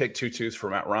here. Would you take 2-2s for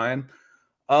Matt Ryan?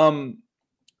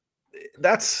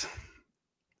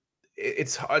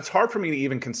 It's hard for me to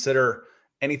even consider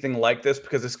anything like this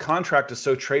because his contract is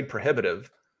so trade prohibitive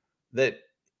that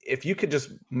if you could just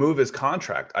move his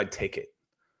contract, I'd take it.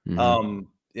 I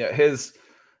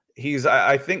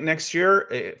think next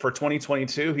year for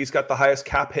 2022, he's got the highest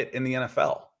cap hit in the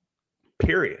NFL,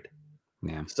 period.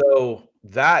 Yeah. So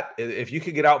that if you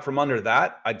could get out from under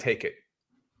that, I'd take it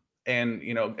and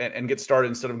get started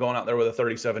instead of going out there with a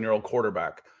 37-year-old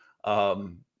quarterback.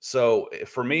 So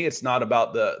for me, it's not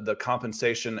about the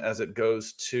compensation as it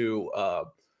goes to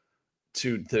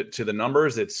the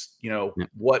numbers. It's,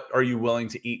 what are you willing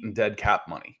to eat in dead cap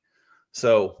money?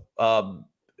 So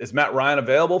is Matt Ryan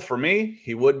available? For me,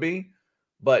 he would be.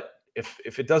 But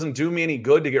if it doesn't do me any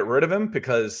good to get rid of him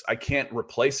because I can't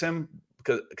replace him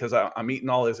because I'm eating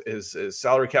all his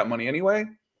salary cap money anyway,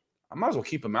 I might as well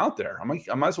keep him out there. I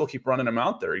might as well keep running him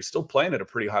out there. He's still playing at a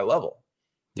pretty high level.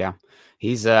 Yeah.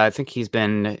 He's I think he's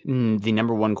been the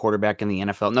number one quarterback in the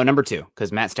NFL. No, number two,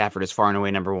 because Matt Stafford is far and away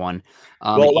number one.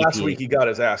 Last week he got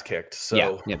his ass kicked.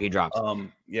 So yeah, he dropped.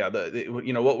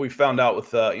 What we found out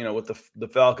with the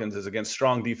Falcons is against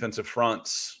strong defensive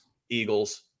fronts,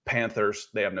 Eagles, Panthers,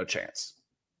 they have no chance.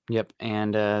 Yep.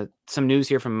 And some news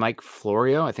here from Mike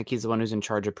Florio. I think he's the one who's in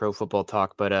charge of Pro Football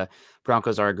Talk, but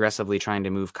Broncos are aggressively trying to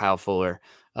move Kyle Fuller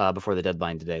before the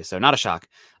deadline today. So not a shock.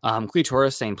 Clee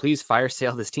Torres saying, please fire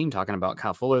sale this team, talking about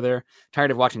Kyle Fuller there.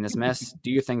 Tired of watching this mess.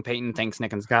 Do your thing, Peyton. Thanks,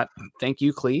 Nick and Scott. Thank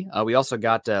you, Clee. We also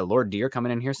got Lord Deer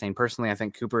coming in here saying, personally, I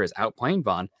think Cooper is outplaying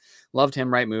Vaughn. Loved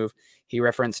him. Right move. He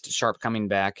referenced Sharp coming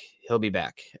back. He'll be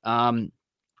back.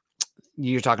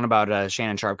 You're talking about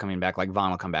Shannon Sharp coming back, like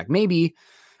Vaughn will come back. Maybe.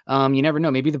 You never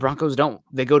know. Maybe the Broncos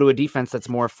they go to a defense that's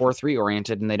more 4-3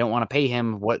 oriented and they don't want to pay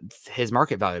him what his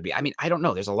market value would be. I mean, I don't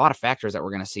know. There's a lot of factors that we're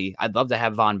going to see. I'd love to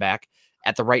have Vaughn back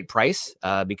at the right price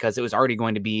because it was already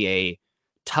going to be a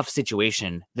tough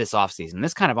situation this offseason.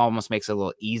 This kind of almost makes it a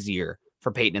little easier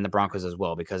for Peyton and the Broncos as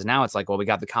well, because now it's like, well, we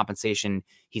got the compensation,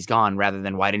 he's gone, rather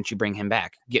than why didn't you bring him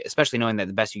back? Especially knowing that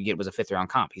the best you get was a 5th round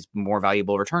comp. He's more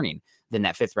valuable returning than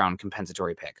that 5th round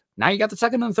compensatory pick. Now you got the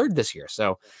 2nd and 3rd this year.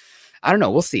 So I don't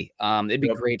know. We'll see. It'd be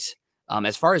great.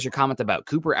 As far as your comment about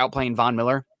Cooper outplaying Von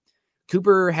Miller,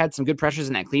 Cooper had some good pressures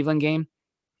in that Cleveland game.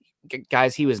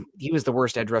 Guys, he was the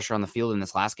worst edge rusher on the field in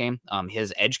this last game.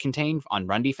 His edge contain on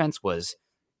run defense was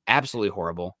absolutely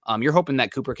horrible. You're hoping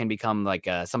that Cooper can become like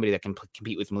somebody that can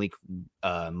compete with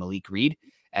Malik Reed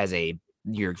as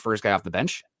your first guy off the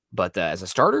bench. But as a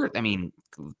starter, I mean,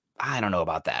 I don't know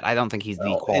about that. I don't think he's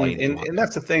the quality. And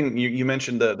that's the thing. You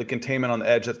mentioned the containment on the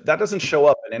edge. That doesn't show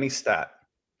up in any stat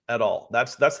at all.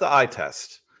 That's the eye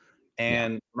test.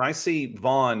 And when I see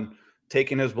Vaughn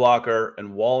taking his blocker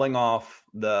and walling off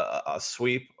the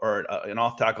sweep or an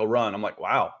off tackle run, I'm like,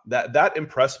 wow, that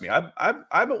impressed me. I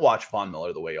haven't watched Von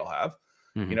Miller the way y'all have.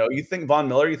 Mm-hmm. You think Von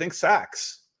Miller, you think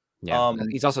sacks. Yeah,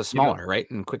 he's also smaller, right?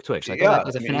 And quick twitch. Like,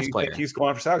 he's a finesse player. He's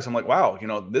going for sacks. I'm like, wow,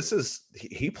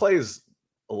 he plays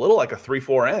a little like a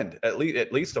 3-4 end, at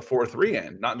least a 4-3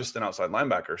 end, not just an outside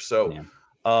linebacker.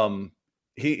 So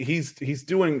he's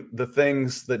doing the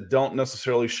things that don't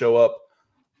necessarily show up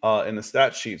in the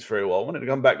stat sheets very well. I wanted to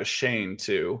come back to Shane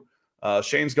too.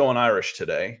 Shane's going Irish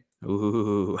today.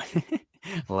 Ooh,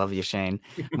 love you, Shane.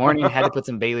 Morning, had to put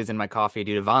some Baileys in my coffee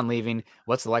due to Von leaving.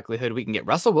 What's the likelihood we can get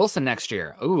Russell Wilson next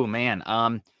year? Ooh, man.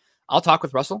 I'll talk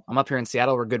with Russell. I'm up here in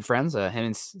Seattle. We're good friends. Him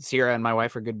and Sierra and my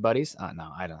wife are good buddies.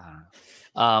 No, I don't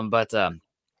know. But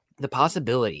the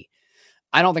possibility,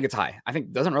 I don't think it's high. I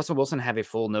think, doesn't Russell Wilson have a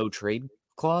full no trade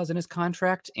clause in his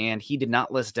contract? And he did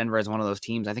not list Denver as one of those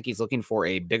teams. I think he's looking for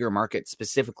a bigger market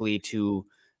specifically to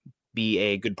be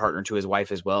a good partner to his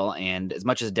wife as well. And as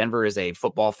much as Denver is a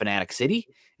football fanatic city,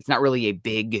 it's not really a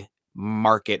big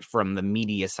market from the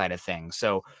media side of things.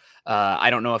 So I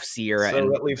don't know if Sierra. So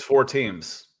that leaves 4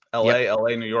 teams: LA,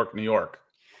 LA, New York, New York.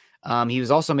 He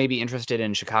was also maybe interested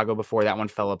in Chicago before that one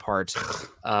fell apart.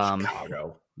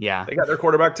 Chicago. Yeah. They got their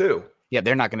quarterback too. Yeah,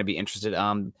 they're not going to be interested.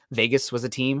 Vegas was a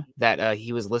team that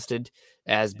he was listed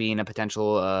as being a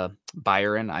potential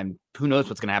buyer in. Who knows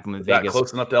what's going to happen with Vegas?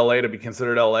 Close enough to LA to be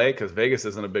considered LA, because Vegas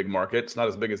isn't a big market. It's not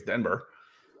as big as Denver.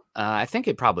 I think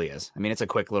it probably is. I mean, it's a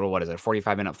quick little, what is it, a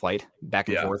 45-minute flight back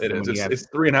and forth? It is. It's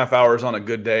 3.5 hours on a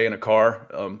good day in a car.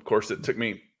 Of course, it took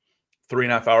me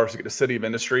 3.5 hours to get to City of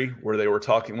Industry, where they were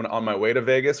talking on my way to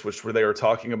Vegas, where they were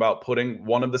talking about putting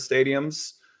one of the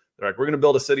stadiums. They're like, we're going to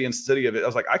build a city in City of it. I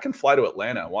was like, I can fly to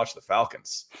Atlanta and watch the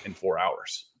Falcons in 4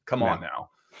 hours. Come on now.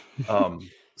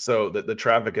 So the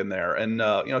traffic in there, and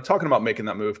talking about making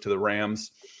that move to the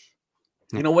Rams.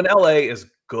 When LA is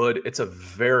good, it's a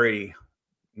very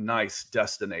nice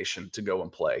destination to go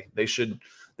and play. They should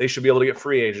be able to get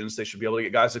free agents. They should be able to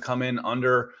get guys to come in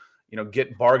under,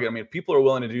 get bargain. I mean, people are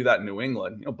willing to do that in New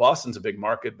England. Boston's a big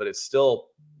market, but it's still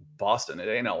Boston. It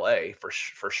ain't LA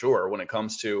for sure when it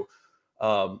comes to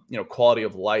quality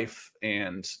of life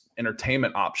and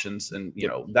entertainment options and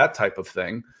that type of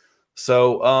thing.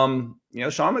 So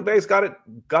Sean McVay's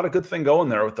got a good thing going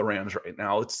there with the Rams right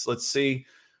now. Let's see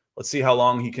how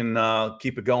long he can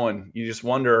keep it going. You just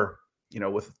wonder,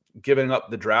 with giving up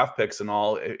the draft picks and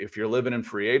all, if you're living in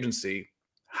free agency,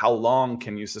 how long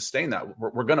can you sustain that?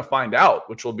 We're going to find out,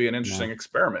 which will be an interesting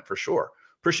experiment for sure.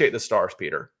 Appreciate the stars,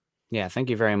 Peter. Yeah, thank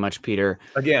you very much, Peter.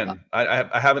 Again,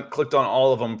 I haven't clicked on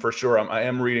all of them for sure. I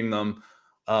am reading them.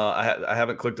 I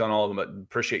haven't clicked on all of them, but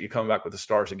appreciate you coming back with the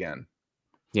stars again.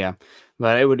 Yeah,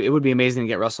 but it would be amazing to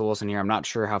get Russell Wilson here. I'm not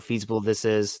sure how feasible this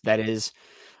is. That is,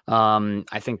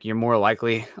 I think you're more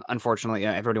likely, unfortunately,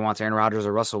 everybody wants Aaron Rodgers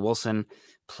or Russell Wilson,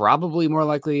 probably more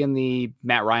likely in the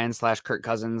Matt Ryan / Kirk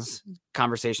Cousins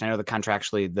conversation. I know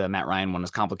the Matt Ryan one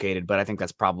is complicated, but I think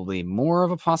that's probably more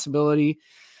of a possibility.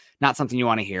 Not something you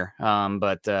want to hear,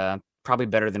 but probably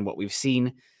better than what we've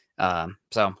seen.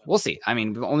 So we'll see. I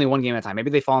mean, only one game at a time. Maybe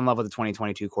they fall in love with the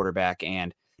 2022 quarterback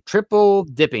and triple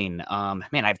dipping. Man,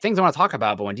 I have things I want to talk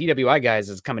about, but when DWI guys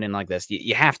is coming in like this,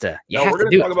 you have to. We're going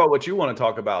to talk about what you want to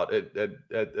talk about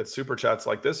at super chats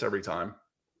like this every time.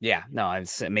 Yeah, no,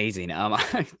 it's amazing.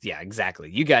 Yeah,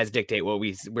 exactly. You guys dictate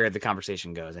where the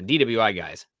conversation goes, and DWI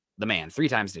guys, the man, 3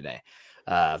 times today.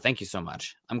 Thank you so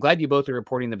much. I'm glad you both are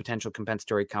reporting the potential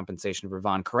compensatory compensation for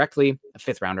Von correctly. A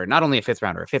 5th rounder, not only a 5th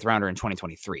rounder, a 5th rounder in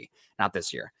 2023, not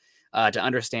this year. To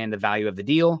understand the value of the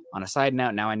deal. On a side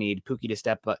note, now I need Pookie to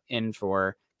step in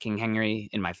for King Henry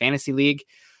in my fantasy league.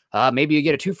 Maybe you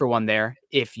get a 2-for-1 there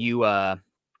if you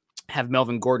have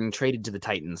Melvin Gordon traded to the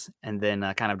Titans and then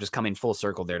kind of just come in full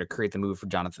circle there to create the move for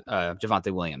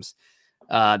Javonte Williams.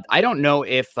 I don't know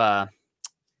if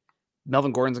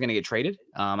Melvin Gordon's going to get traded.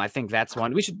 I think that's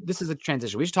one. This is a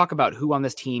transition. We should talk about who on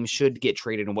this team should get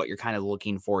traded and what you're kind of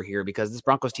looking for here, because this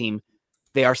Broncos team,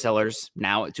 they are sellers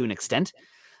now to an extent.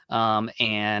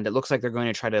 And it looks like they're going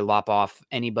to try to lop off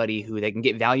anybody who they can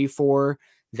get value for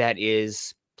that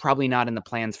is probably not in the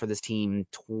plans for this team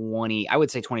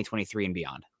 2023 and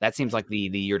beyond. That seems like the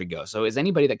year to go. So is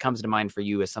anybody that comes to mind for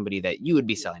you as somebody that you would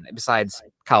be selling besides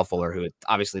Kyle Fuller, who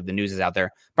obviously the news is out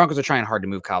there? Broncos are trying hard to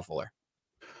move Kyle Fuller.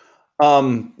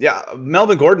 Yeah,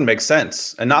 Melvin Gordon makes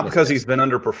sense, and not because he's been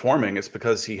underperforming. It's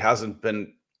because he hasn't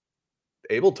been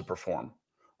able to perform.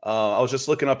 I was just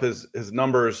looking up his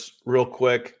numbers real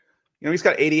quick. He's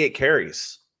got 88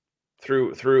 carries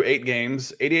through 8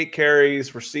 games, 88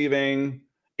 carries, receiving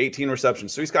 18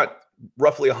 receptions. So he's got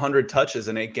roughly 100 touches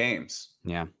in 8 games.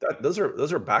 Yeah, those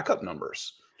are backup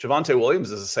numbers. Javonte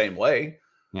Williams is the same way.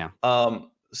 Yeah.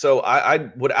 So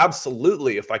I would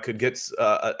absolutely, if I could get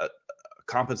a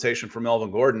compensation for Melvin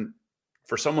Gordon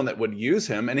for someone that would use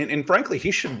him, and frankly,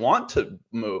 he should want to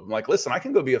move. I'm like, listen, I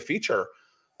can go be a feature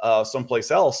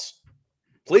someplace else,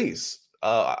 please.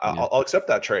 I'll accept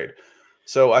that trade.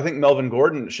 So I think Melvin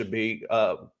Gordon could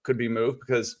be moved,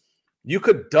 because you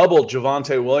could double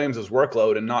Javonte Williams'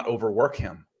 workload and not overwork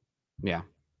him. Yeah.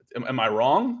 Am I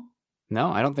wrong?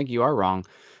 No, I don't think you are wrong.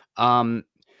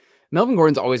 Melvin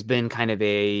Gordon's always been kind of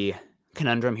a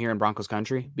conundrum here in Broncos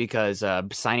country, because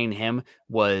signing him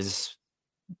was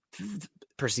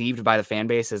perceived by the fan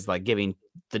base as like giving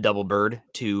the double bird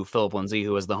to Phillip Lindsay,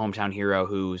 who was the hometown hero,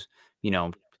 who's,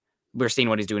 we're seeing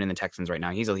what he's doing in the Texans right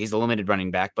now. He's a limited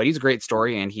running back, but he's a great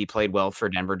story, and he played well for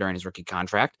Denver during his rookie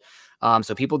contract.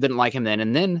 So people didn't like him then.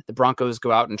 And then the Broncos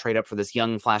go out and trade up for this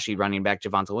young, flashy running back,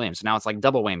 Javonte Williams. So now it's like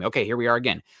double whammy. Okay, here we are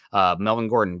again. Melvin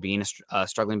Gordon being a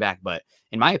struggling back. But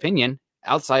in my opinion,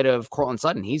 outside of Courtland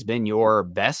Sutton, he's been your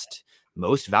best,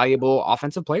 most valuable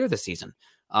offensive player this season.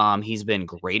 He's been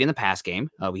great in the pass game.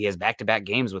 He has back-to-back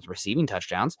games with receiving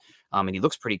touchdowns, and he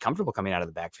looks pretty comfortable coming out of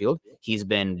the backfield. He's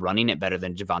been running it better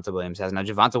than Javonte Williams has. Now,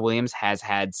 Javonte Williams has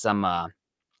had some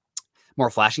more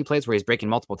flashy plays where he's breaking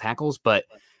multiple tackles, but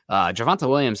Javonte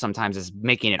Williams sometimes is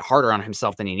making it harder on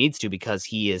himself than he needs to, because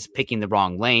he is picking the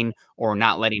wrong lane or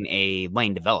not letting a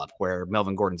lane develop, where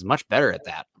Melvin Gordon's much better at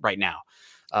that right now.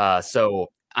 So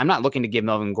I'm not looking to give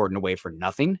Melvin Gordon away for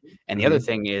nothing. And the other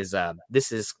thing is,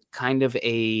 this is kind of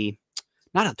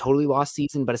not a totally lost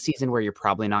season, but a season where you're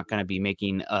probably not going to be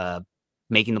making the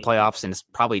playoffs, and it's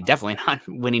probably definitely not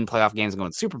winning playoff games and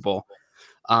going to the Super Bowl.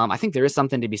 I think there is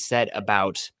something to be said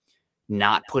about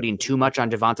not putting too much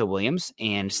on Javonte Williams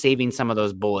and saving some of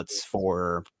those bullets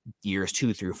for years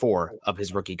 2 through 4 of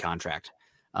his rookie contract.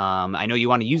 I know you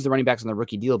want to use the running backs on the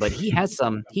rookie deal, but he has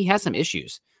some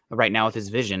issues right now with his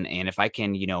vision. And if I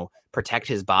can, protect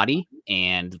his body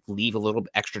and leave a little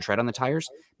extra tread on the tires,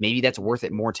 maybe that's worth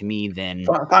it more to me than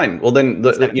fine. Well, then,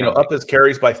 up his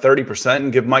carries by 30%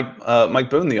 and give Mike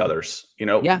Boone the others,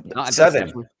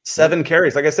 seven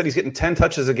carries. Like I said, he's getting 10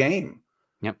 touches a game.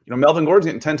 Yep. Melvin Gordon's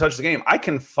getting 10 touches a game. I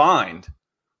can spread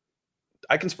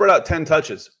out 10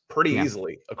 touches pretty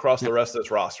easily across the rest of this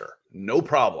roster. No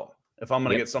problem. If I'm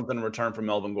going to get something in return from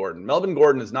Melvin Gordon. Melvin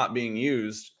Gordon is not being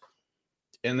used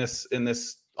on this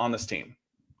team.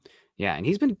 Yeah, and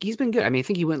he's been good. I mean, I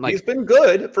think he's been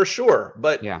good for sure,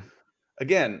 but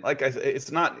again, like it's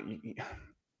not.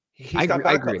 He's got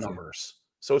backup numbers,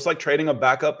 so it's like trading a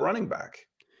backup running back.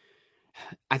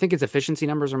 I think his efficiency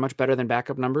numbers are much better than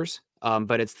backup numbers,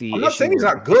 but it's the. I'm not saying he's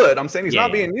not good. I'm saying he's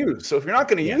not being used. So if you're not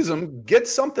going to use him, get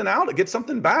something out. Get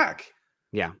something back.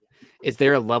 Yeah, is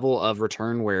there a level of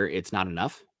return where it's not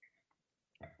enough?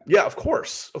 Yeah, of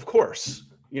course. But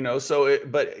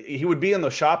he would be in the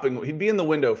shopping. He'd be in the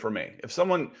window for me.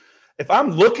 If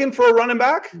I'm looking for a running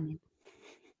back,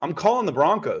 I'm calling the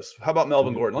Broncos. How about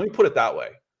Melvin Gordon? Let me put it that way.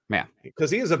 Yeah.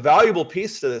 Because he is a valuable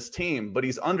piece to this team, but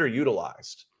he's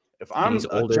underutilized. If I'm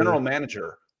a general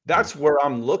manager, that's where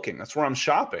I'm looking. That's where I'm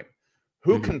shopping.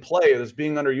 Who can play that's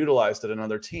being underutilized at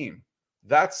another team?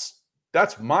 That's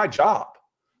my job.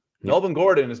 Melvin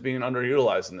Gordon is being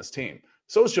underutilized in this team.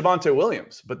 So is Javonte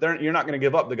Williams, but you're not going to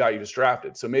give up the guy you just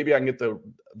drafted. So maybe I can get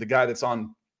the guy that's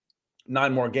on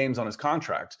 9 more games on his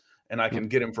contract, and I can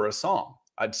get him for a song.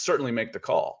 I'd certainly make the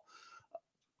call.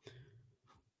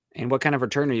 And what kind of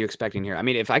return are you expecting here? I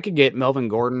mean, if I could get Melvin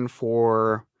Gordon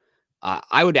for,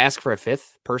 I would ask for a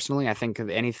 5th personally. I think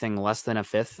anything less than a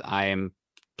 5th, I am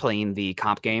playing the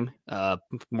comp game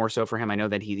more so for him. I know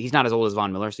that he's not as old as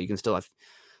Von Miller, so you can still have.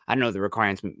 I don't know what the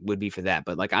requirements would be for that,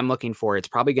 but like I'm looking for, it's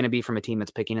probably going to be from a team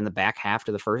that's picking in the back half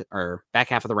of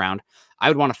the round. I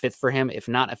would want a 5th for him. If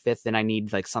not a 5th, then I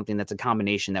need like something that's a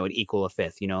combination that would equal a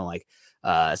 5th, like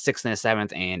 6th and a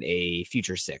 7th and a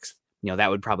future 6th. that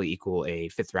would probably equal a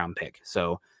 5th round pick.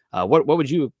 So what would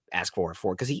you ask for?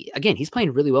 Because he's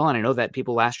playing really well. And I know that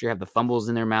people last year have the fumbles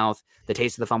in their mouth, the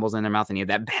taste of the fumbles in their mouth. And he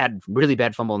had that really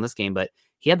bad fumble in this game, but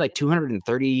he had like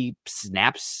 230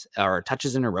 snaps or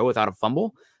touches in a row without a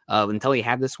fumble. Until he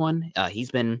had this one,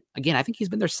 he's been, again, I think he's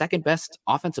been their 2nd best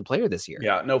offensive player this year.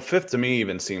 Yeah, no, 5th to me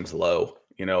even seems low.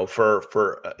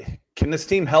 Can this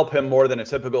team help him more than a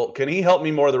typical? Can he help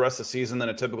me more the rest of the season than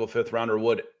a typical 5th rounder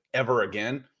would ever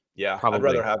again? Yeah, probably. I'd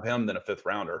rather have him than a 5th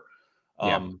rounder.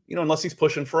 Unless he's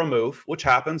pushing for a move, which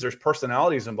happens. There's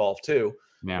personalities involved too.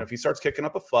 Yeah. And if he starts kicking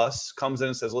up a fuss, comes in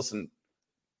and says, "Listen,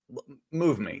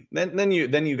 move me," then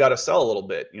you got to sell a little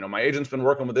bit. My agent's been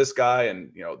working with this guy,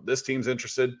 and this team's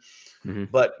interested. Mm-hmm.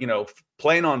 But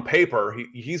playing on paper,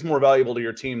 he's more valuable to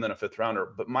your team than a 5th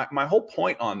rounder. But my whole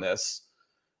point on this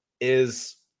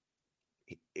is,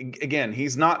 again,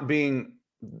 he's not being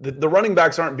the running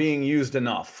backs aren't being used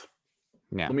enough.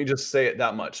 Yeah. Let me just say it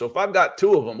that much. So if I've got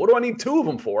 2 of them, what do I need 2 of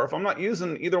them for if I'm not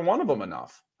using either one of them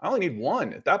enough? I only need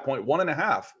 1 at that point,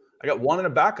 1.5. I got 1 in a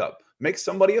backup. Make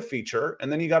somebody a feature,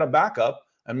 and then you got a backup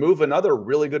and move another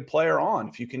really good player on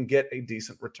if you can get a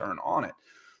decent return on it.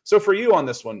 So for you on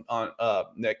this one,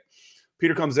 Nick,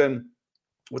 Peter comes in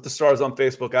with the Stars on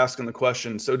Facebook asking the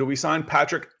question, so do we sign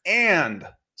Patrick and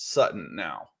Sutton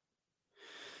now?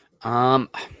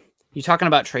 You're talking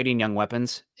about trading young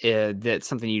weapons. That's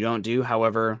something you don't do.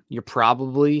 However, you're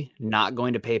probably not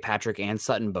going to pay Patrick and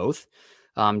Sutton both.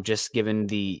 Just given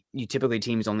typically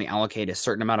teams only allocate a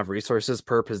certain amount of resources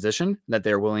per position that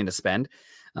they're willing to spend.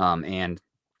 And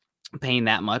paying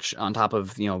that much on top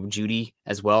of, Judy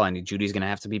as well. I mean, Judy's going to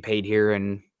have to be paid here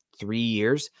in 3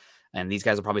 years. And these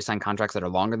guys will probably sign contracts that are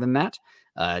longer than that.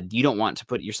 You don't want to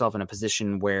put yourself in a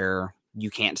position where you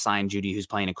can't sign Judy, who's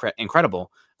playing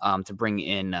incredible, to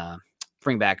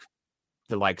bring back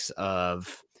the likes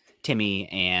of Timmy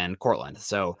and Cortland.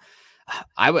 So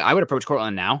I would approach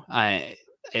Cortland now,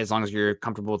 as long as you're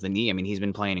comfortable with the knee. I mean, he's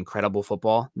been playing incredible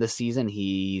football this season.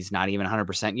 He's not even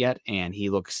 100% yet, and he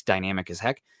looks dynamic as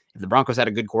heck. If the Broncos had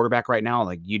a good quarterback right now,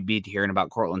 like you'd be hearing about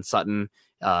Cortland Sutton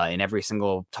in every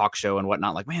single talk show and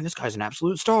whatnot. Like, man, this guy's an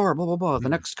absolute star, blah, blah, blah. The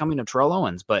next coming of Terrell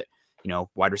Owens. But,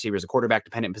 wide receiver is a quarterback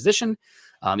dependent position.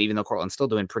 Even though Cortland's still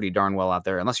doing pretty darn well out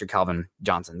there, unless you're Calvin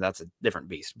Johnson, that's a different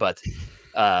beast. But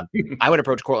I would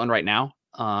approach Cortland right now.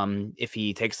 If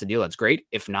he takes the deal, that's great.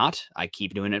 If not, I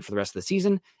keep doing it for the rest of the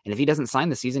season. And if he doesn't sign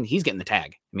the season, he's getting the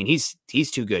tag. I mean, he's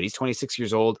too good. He's 26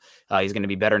 years old. He's going to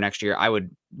be better next year. I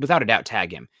would, without a doubt,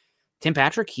 tag him. Tim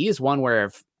Patrick, he is one where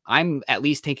if I'm at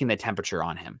least taking the temperature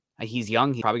on him. He's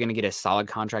young. He's probably going to get a solid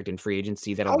contract in free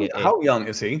agency. How young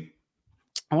is he?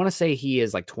 I want to say he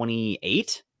is like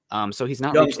 28. So he's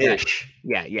not young-ish.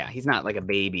 Yeah. He's not like a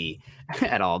baby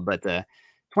at all, but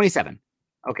 27.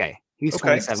 Okay. He's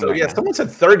 27. So right now. Someone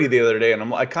said 30 the other day,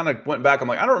 and I kind of went back. I'm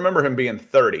like, I don't remember him being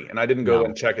 30, and I didn't go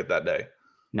and check it that day.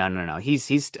 No.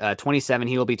 He's 27.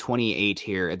 He will be 28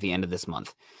 here at the end of this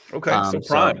month. Okay, so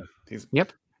prime.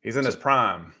 He's in his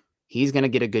prime. He's going to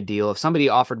get a good deal. If somebody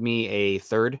offered me a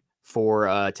 3rd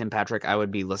for Tim Patrick, I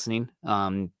would be listening.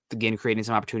 Again, creating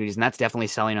some opportunities, and that's definitely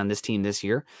selling on this team this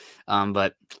year.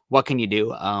 But what can you do?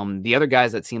 The other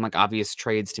guys that seem like obvious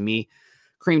trades to me,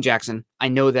 Kareem Jackson. I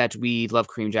know that we love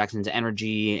Kareem Jackson's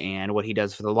energy and what he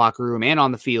does for the locker room and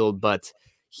on the field, but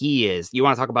you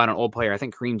want to talk about an old player. I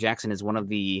think Kareem Jackson is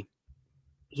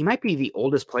he might be the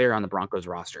oldest player on the Broncos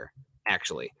roster,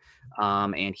 actually.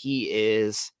 And he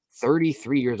is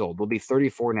 33 years old. Will be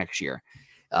 34 next year.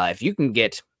 If you can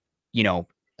get,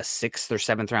 a 6th or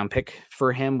 7th round pick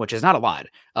for him, which is not a lot,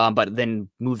 but then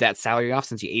move that salary off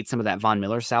since you ate some of that Von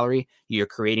Miller salary, you're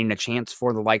creating a chance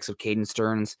for the likes of Caden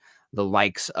Stearns, the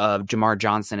likes of Jamar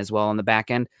Johnson as well on the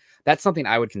back end. That's something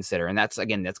I would consider. And that's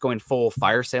going full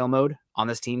fire sale mode on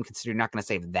this team. Consider you're not going to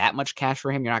save that much cash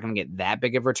for him. You're not going to get that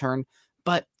big of a return,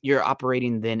 but you're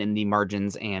operating then in the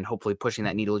margins and hopefully pushing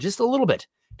that needle just a little bit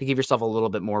to give yourself a little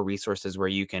bit more resources where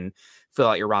you can fill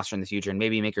out your roster in the future and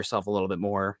maybe make yourself a little bit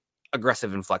more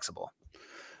aggressive and flexible.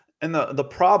 And the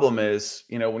problem is,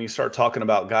 when you start talking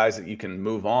about guys that you can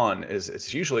move on, is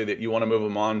it's usually that you want to move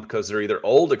them on because they're either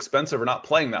old, expensive, or not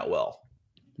playing that well,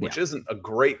 which isn't a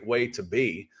great way to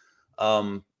be.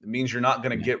 It means you're not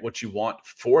going to get what you want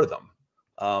for them.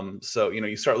 So,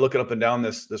 you start looking up and down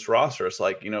this roster. It's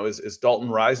like, is Dalton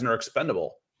Risner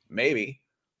expendable? Maybe.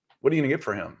 What are you going to get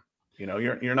for him?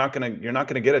 You're not going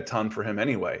to get a ton for him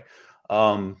anyway.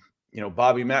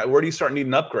 Bobby Matt, where do you start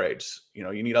needing upgrades?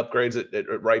 You need upgrades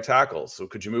at right tackle. So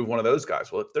could you move one of those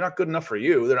guys? Well, if they're not good enough for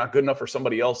you, they're not good enough for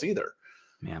somebody else either.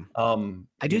 Yeah.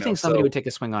 I do think somebody would take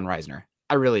a swing on Risner.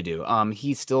 I really do.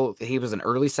 He was an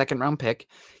early second round pick.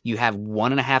 You have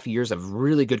 1.5 years of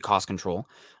really good cost control.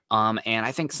 And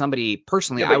I think somebody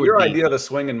personally, but your idea of a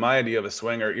swing and my idea of a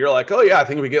swinger, you're like, oh yeah, I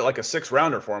think we get like a 6th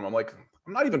rounder for him. I'm like,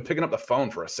 I'm not even picking up the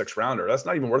phone for a 6th rounder. That's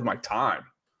not even worth my time.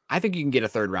 I think you can get a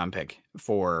 3rd round pick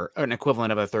for an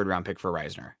equivalent of a 3rd round pick for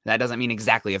Reisner. That doesn't mean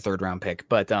exactly a 3rd round pick,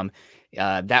 but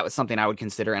that was something I would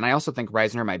consider. And I also think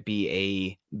Reisner might be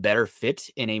a better fit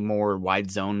in a more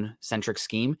wide zone centric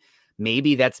scheme.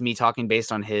 Maybe that's me talking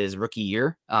based on his rookie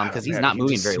year because he's not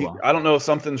moving very well. I don't know if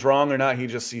something's wrong or not.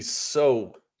 He's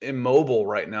so immobile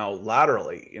right now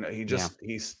laterally.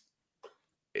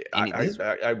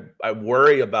 I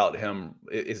worry about him.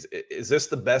 Is this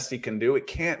the best he can do? It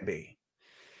can't be.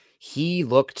 He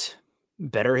looked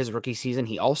better his rookie season.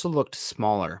 He also looked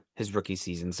smaller his rookie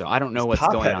season. So I don't know what's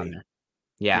going on there.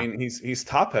 Yeah. I mean, he's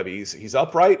top heavy. He's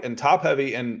upright and top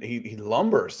heavy, and he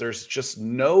lumbers. There's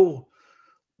no,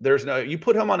 you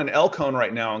put him on an L cone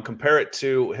right now and compare it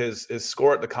to his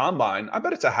score at the combine. I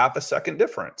bet it's a half a second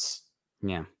difference.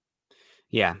 Yeah.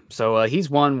 Yeah. So he's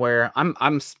one where I'm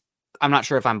not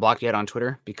sure if I'm blocked yet on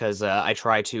Twitter because I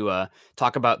try to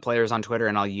talk about players on Twitter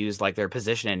and I'll use like their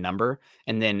position and number.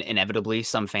 And then inevitably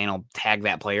some fan will tag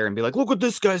that player and be like, look what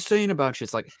this guy's saying about you.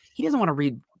 It's like, he doesn't want to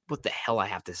read what the hell I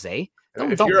have to say.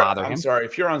 Don't bother him. I'm sorry.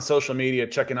 If you're on social media,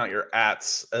 checking out your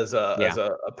ats as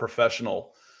a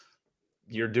professional,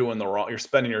 you're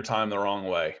spending your time the wrong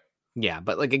way. Yeah.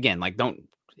 But like, again, like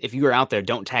if you are out there,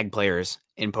 don't tag players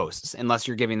in posts unless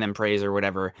you're giving them praise or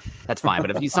whatever. That's fine.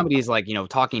 But if somebody's like,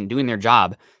 doing their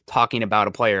job, talking about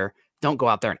a player, don't go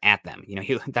out there and at them.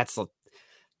 That's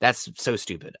so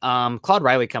stupid. Claude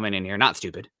Riley coming in here, not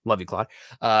stupid. Love you, Claude.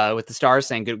 With the Stars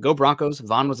saying, go Broncos.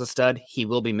 Vaughn was a stud. He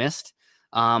will be missed.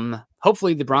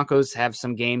 Hopefully the Broncos have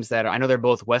some games that I know they're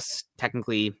both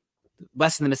technically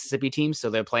west in the Mississippi team, so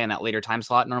they're playing that later time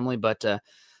slot normally, but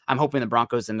I'm hoping the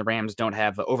Broncos and the Rams don't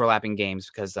have overlapping games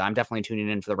because I'm definitely tuning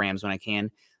in for the Rams when I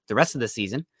can the rest of the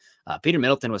season. Peter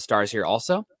Middleton with Stars here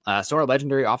also. So our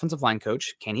legendary offensive line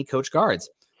coach, can he coach guards?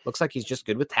 Looks like he's just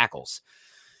good with tackles.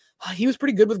 He was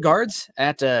pretty good with guards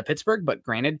at Pittsburgh, but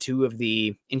granted, 2 of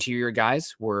the interior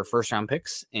guys were first-round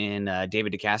picks in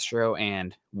David DeCastro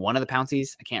and one of the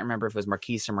Pounceys. I can't remember if it was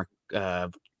Marquise or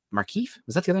Markeef.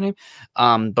 Was that the other name?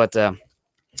 But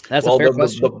that's a fair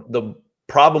question. The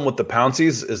problem with the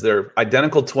Pounceys is they're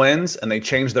identical twins, and they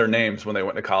changed their names when they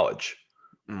went to college.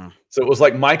 So it was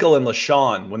like Michael and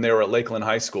LaShawn when they were at Lakeland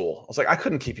High School. I was like, I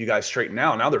couldn't keep you guys straight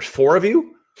now. Now there's 4 of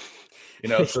you.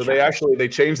 So they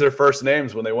changed their first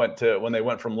names when they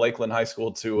went from Lakeland High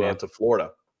School to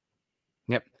Florida.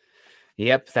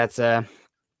 Yep.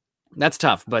 That's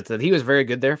tough, but he was very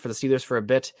good there for the Steelers for a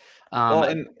bit.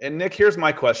 And Nick, here's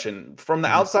my question. From the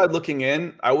outside looking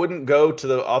in, I wouldn't go to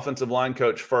the offensive line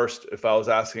coach first if I was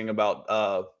asking about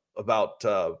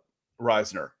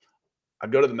Reisner.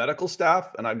 I'd go to the medical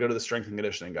staff and I'd go to the strength and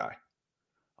conditioning guy.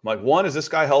 I'm like, 1, is this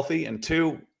guy healthy? And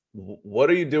 2, what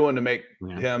are you doing to make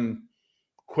him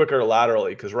quicker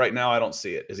laterally? Because right now I don't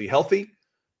see it. Is he healthy?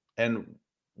 And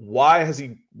why has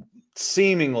he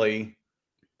seemingly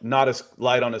not as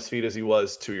light on his feet as he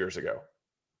was 2 years ago?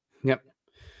 Yep.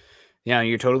 Yeah,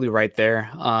 you're totally right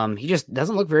there. He just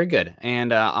doesn't look very good.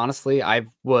 And honestly, I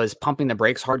was pumping the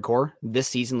brakes hardcore this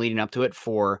season leading up to it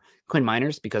for Quinn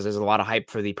Miners because there's a lot of hype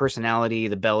for the personality,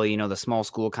 the belly, the small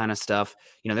school kind of stuff.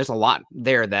 There's a lot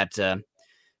there that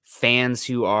fans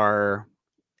who are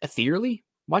ethereally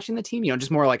watching the team,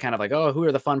 just more like kind of like, oh, who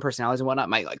are the fun personalities and whatnot,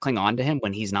 might like cling on to him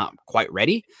when he's not quite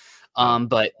ready.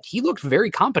 But he looked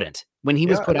very competent when he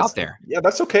was put out there. Yeah,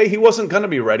 that's okay. He wasn't going to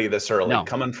be ready this early,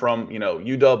 coming from,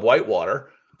 UW Whitewater.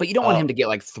 But you don't want him to get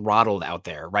like throttled out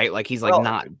there, right? Like he's like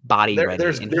not body ready.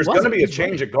 There's going to be a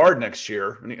change at guard next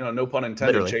year. No pun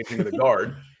intended, changing the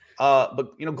guard.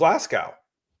 But Glasgow,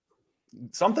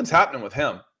 something's happening with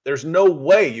him. There's no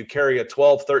way you carry a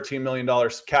 $12, $13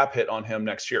 million cap hit on him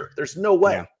next year. There's no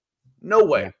way. Yeah. No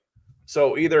way. Yeah.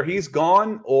 So either he's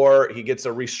gone or he gets a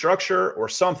restructure or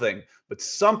something, but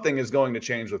something is going to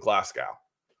change with Glasgow.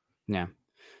 Yeah.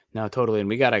 No, totally. And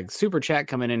we got a super chat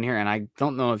coming in here, and I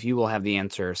don't know if you will have the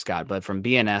answer, Scott, but from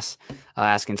BNS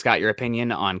asking, Scott, your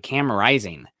opinion on Cam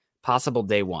Rising, possible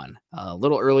day one. A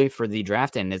little early for the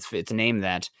draft, and it's a name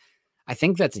that I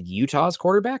think that's Utah's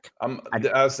quarterback. I'll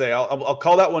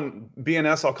call that one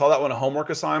BNS. I'll call that one a homework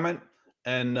assignment.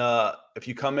 And if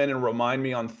you come in and remind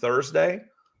me on Thursday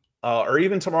or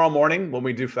even tomorrow morning when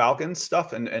we do Falcons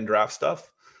stuff and draft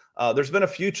stuff, there's been a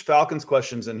few Falcons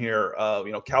questions in here.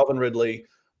 Calvin Ridley,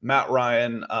 Matt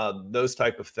Ryan, those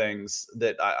type of things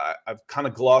that I've kind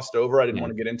of glossed over. I didn't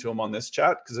want to get into them on this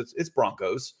chat because it's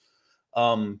Broncos.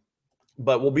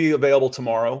 but we'll be available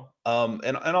tomorrow.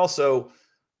 And also,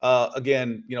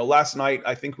 again, last night,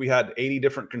 I think we had 80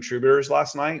 different contributors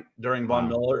last night during Von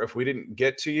Miller. If we didn't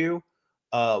get to you,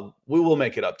 we will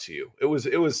make it up to you. It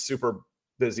was super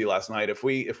busy last night. If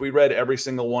we read every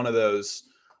single one of those,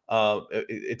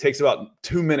 it takes about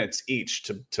 2 minutes each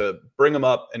to bring them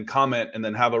up and comment and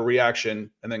then have a reaction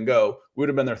and then go. We would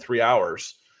have been there 3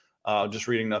 hours just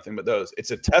reading nothing but those.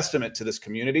 It's a testament to this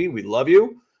community. We love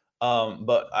you.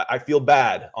 But I feel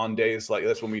bad on days like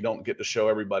this when we don't get to show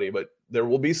everybody, but there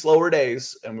will be slower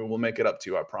days and we will make it up to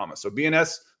you. I promise. So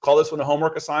BNS, call this one a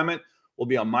homework assignment. We'll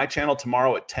be on my channel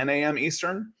tomorrow at 10 a.m.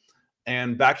 Eastern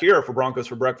and back here for Broncos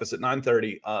for Breakfast at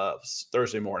 9:30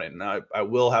 Thursday morning. And I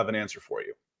will have an answer for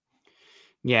you.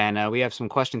 Yeah, and we have some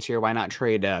questions here. Why not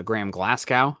trade Graham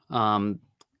Glasgow?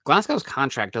 Glasgow's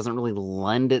contract doesn't really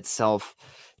lend itself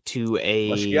to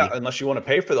unless you want to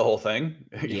pay for the whole thing.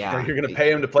 Yeah, you're going to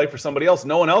pay him to play for somebody else.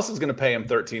 No one else is going to pay him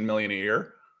 $13 million a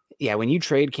year. Yeah, when you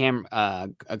trade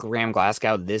Graham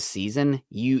Glasgow this season,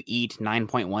 you eat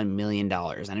 $9.1 million.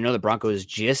 And I know the Broncos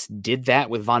just did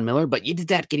that with Von Miller, but you did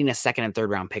that getting a second and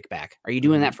third round pick back. Are you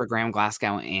doing that for Graham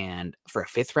Glasgow and for a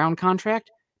 5th round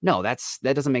contract? No, that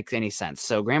doesn't make any sense.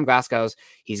 So Graham Glasgow's,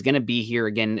 he's going to be here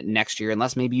again next year,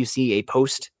 unless maybe you see a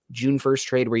post June 1st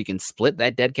trade where you can split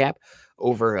that dead cap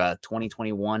over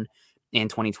 2021 and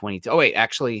 2022. Oh wait,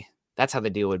 actually, that's how the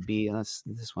deal would be. That's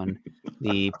this one.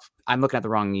 I'm looking at the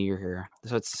wrong year here.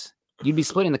 So you'd be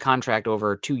splitting the contract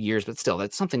over 2 years, but still,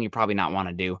 that's something you probably not want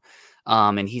to do.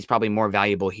 And he's probably more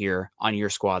valuable here on your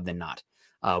squad than not.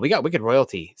 We got Wicked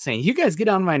Royalty saying, "You guys get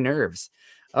on my nerves."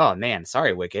 Oh man,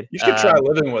 sorry, Wicked. You should try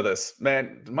living with us,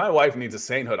 man. My wife needs a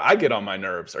sainthood. I get on my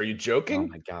nerves. Are you joking? Oh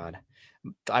my God.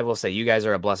 I will say you guys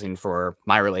are a blessing for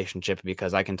my relationship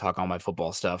because I can talk all my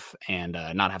football stuff and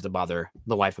not have to bother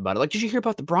the wife about it. Like, did you hear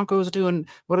about the Broncos doing?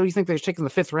 What do you think they're taking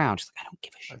the 5th round? She's like, I don't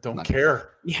give a shit. I don't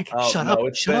care. Yeah, shut up.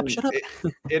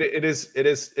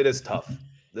 It is tough.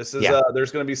 This is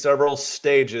there's going to be several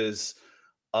stages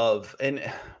of, and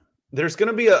there's going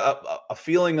to be a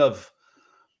feeling of,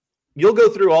 you'll go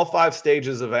through all 5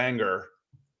 stages of anger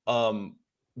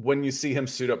when you see him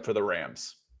suit up for the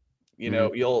Rams.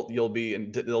 You'll be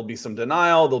there'll be some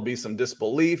denial, there'll be some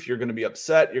disbelief, you're going to be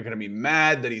upset, you're going to be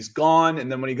mad that he's gone,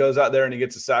 and then when he goes out there and he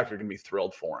gets a sack, you're going to be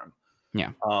thrilled for him. Yeah.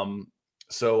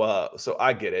 So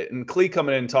I get it. And Clee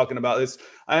coming in and talking about this,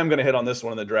 I am going to hit on this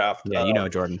one in the draft. Yeah,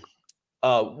 Jordan.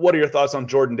 What are your thoughts on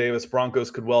Jordan Davis?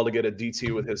 Broncos could well to get a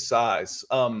DT with his size.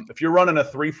 If you're running a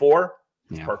 3-4,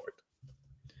 it's perfect.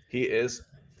 He is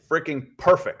freaking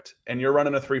perfect. And you're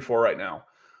running a 3-4 right now.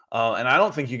 And I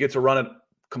don't think you get to run it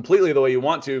completely the way you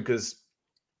want to, because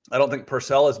I don't think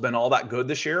Purcell has been all that good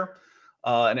this year.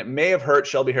 And it may have hurt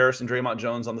Shelby Harris and Draymond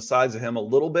Jones on the sides of him a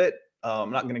little bit.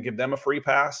 I'm not going to give them a free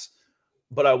pass,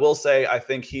 but I will say I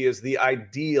think he is the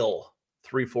ideal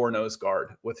 3-4 nose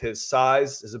guard with his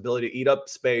size, his ability to eat up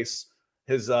space.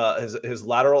 His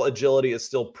lateral agility is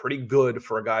still pretty good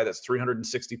for a guy that's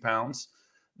 360 pounds.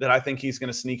 That I think he's going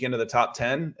to sneak into the top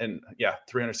 10. And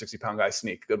 360-pound guy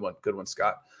sneak. Good one,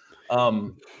 Scott.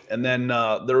 And then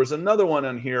there was another one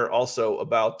on here also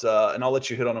about, and I'll let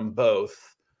you hit on them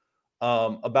both,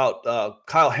 about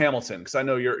Kyle Hamilton, because I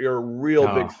know you're a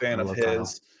real big fan of his. Kyle.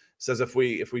 Says if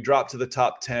we drop to the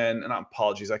top 10, and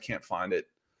apologies, I can't find it.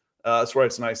 That's why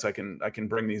it's nice I can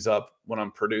bring these up when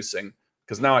I'm producing,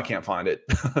 because now I can't find it.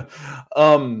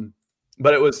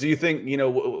 But it was, do you think,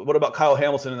 what about Kyle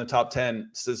Hamilton in the top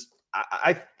 10? Says,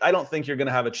 I don't think you're going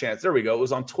to have a chance. There we go. It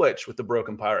was on Twitch with the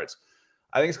Broken Pirates.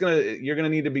 I think you're going to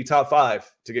need to be top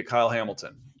 5 to get Kyle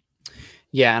Hamilton.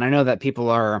 Yeah. And I know that people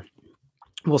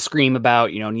will scream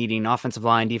about, needing offensive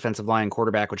line, defensive line,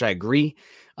 quarterback, which I agree.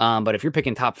 But if you're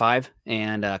picking top 5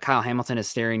 and Kyle Hamilton is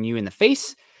staring you in the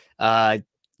face,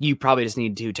 you probably just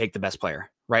need to take the best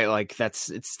player. Right? Like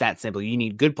it's that simple. You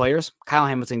need good players. Kyle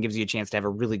Hamilton gives you a chance to have a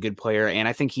really good player. And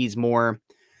I think he's more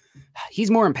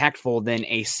impactful than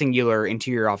a singular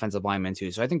interior offensive lineman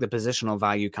too. So I think the positional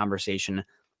value conversation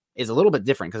is a little bit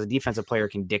different because a defensive player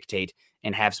can dictate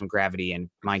and have some gravity. And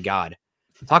my God,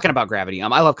 talking about gravity. I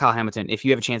love Kyle Hamilton. If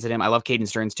you have a chance at him, I love Caden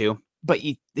Stearns too, but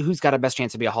who's got a best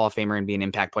chance to be a Hall of Famer and be an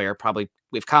impact player? Probably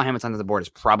if Kyle Hamilton on the board is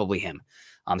probably him.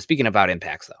 Speaking about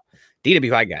impacts though,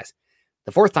 DWI guys,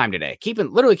 the 4th time today,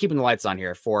 literally keeping the lights on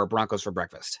here for Broncos for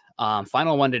Breakfast.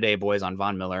 Final one today, boys, on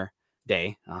Von Miller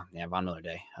Day. Von Miller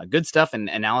Day. Good stuff and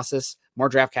analysis, more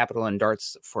draft capital and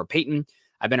darts for Peyton.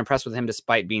 I've been impressed with him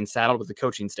despite being saddled with the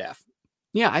coaching staff.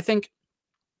 Yeah, I think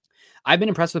I've been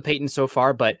impressed with Peyton so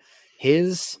far, but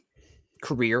his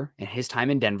career and his time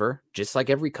in Denver, just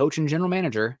like every coach and general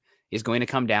manager, is going to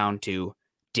come down to,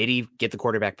 did he get the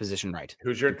quarterback position right?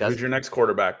 Who's your next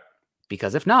quarterback?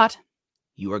 because if not,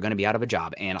 you are going to be out of a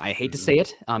job. And I hate to say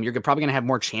it, you're probably going to have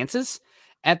more chances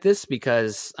at this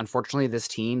because, unfortunately, this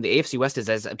team, the AFC West, is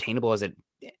as obtainable as it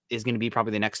is going to be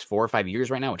probably the next 4 or 5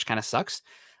 years right now, which kind of sucks,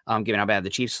 given how bad the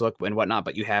Chiefs look and whatnot.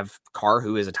 But you have Carr,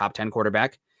 who is a top 10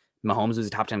 quarterback, Mahomes, who's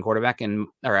a top 10 quarterback, and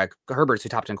Herbert's a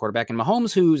top 10 quarterback, and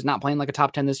Mahomes, who's not playing like a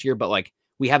top 10 this year, but like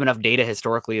we have enough data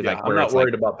historically. Yeah, like I'm not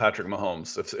worried about Patrick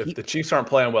Mahomes. If the Chiefs aren't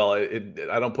playing well,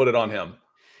 I don't put it on him.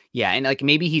 Yeah, and like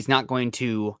maybe he's not going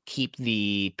to keep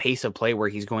the pace of play where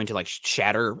he's going to like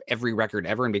shatter every record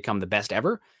ever and become the best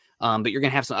ever. But you're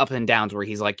gonna have some up and downs where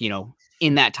he's like,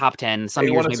 in that top 10. Some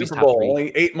he years won a maybe Super top Bowl, 3. only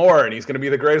 8 more, and he's going to be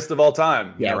the greatest of all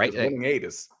time. Yeah, right. Winning 8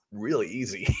 is really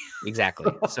easy.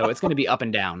 Exactly. So it's going to be up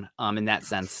and down in that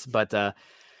sense. But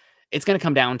it's going to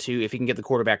come down to if he can get the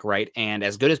quarterback right. And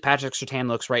as good as Patrick Surtain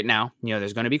looks right now,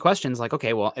 there's going to be questions like,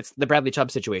 okay, well, it's the Bradley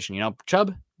Chubb situation.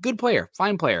 Chubb, good player,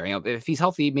 fine player. If he's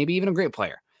healthy, maybe even a great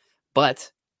player.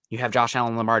 But you have Josh Allen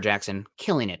and Lamar Jackson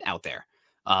killing it out there.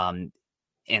 And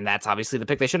that's obviously the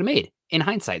pick they should have made in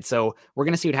hindsight. So we're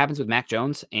going to see what happens with Mac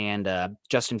Jones and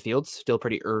Justin Fields. Still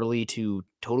pretty early to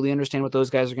totally understand what those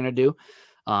guys are going to do.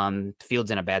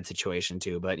 Fields in a bad situation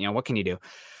too, but what can you do?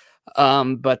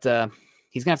 But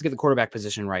he's gonna have to get the quarterback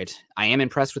position right. I am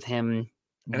impressed with him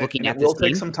looking at this. It will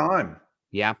take some time.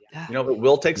 Yeah. It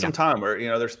will take some time where,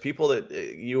 there's people that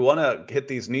you want to hit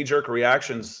these knee-jerk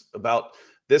reactions about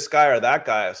this guy or that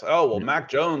guy. It's, Mac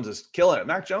Jones is killing it.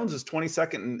 Mac Jones is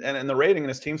 22nd and in the rating, and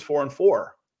his team's 4-4. I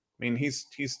mean, he's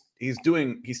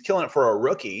killing it for a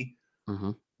rookie.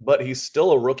 Mm-hmm. But he's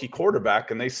still a rookie quarterback,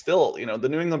 and they still, the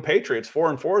New England Patriots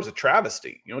 4-4 is a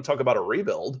travesty. Talk about a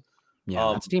rebuild.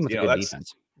 Yeah, that's a team with a good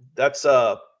defense.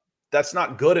 That's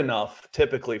not good enough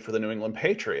typically for the New England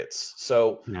Patriots.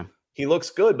 So he looks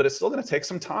good, but it's still going to take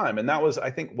some time. And that was, I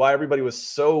think, why everybody was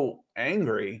so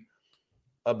angry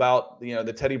about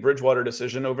the Teddy Bridgewater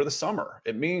decision over the summer.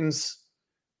 It means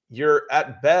you're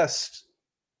at best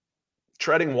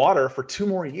treading water for 2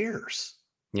 more years.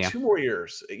 Yeah. 2 more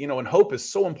years, and hope is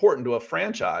so important to a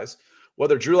franchise.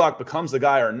 Whether Drew Lock becomes the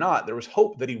guy or not, there was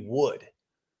hope that he would.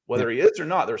 Whether he is or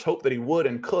not, there's hope that he would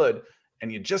and could. And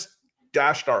you just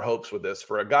dashed our hopes with this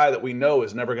for a guy that we know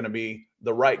is never going to be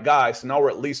the right guy. So now we're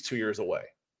at least 2 years away.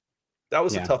 That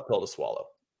was a tough pill to swallow.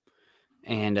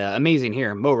 And amazing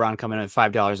here. Mo Ron coming in at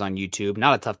 $5 on YouTube.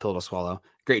 Not a tough pill to swallow.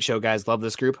 Great show, guys. Love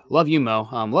this group. Love you, Mo.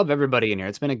 Love everybody in here.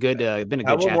 It's been a good chat.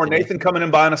 More today. Nathan coming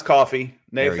in buying us coffee.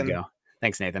 Nathan. There we go.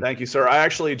 Thanks, Nathan. Thank you, sir. I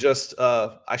actually just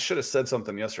I should have said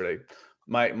something yesterday.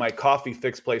 My coffee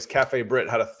fix place, Cafe Brit,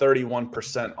 had a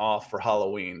 31% off for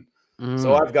Halloween.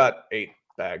 So I've got 8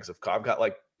 bags of coffee. I've got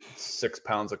like 6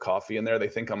 pounds of coffee in there. They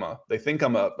think I'm a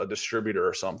distributor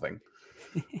or something.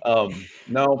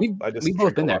 No, we've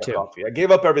both been there too. Coffee. I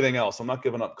gave up everything else. I'm not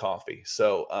giving up coffee.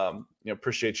 So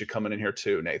appreciate you coming in here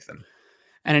too, Nathan.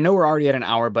 And I know we're already at an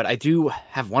hour, but I do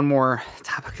have one more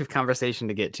topic of conversation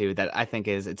to get to that I think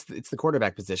is it's the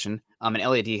quarterback position. And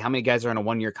Elliot D, how many guys are on a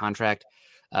 1-year contract?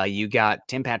 You got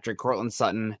Tim Patrick, Cortland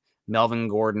Sutton, Melvin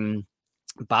Gordon,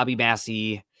 Bobby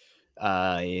Massey.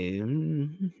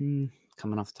 Coming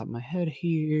off the top of my head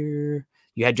here,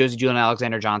 you had Josie Jewell and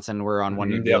Alexander Johnson were on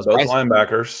 1-year deals. Both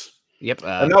linebackers. Yep.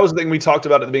 And that was the thing we talked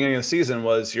about at the beginning of the season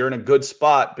was you're in a good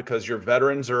spot because your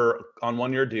veterans are on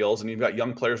 1-year deals and you've got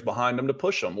young players behind them to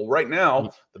push them. Well, right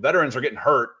now, the veterans are getting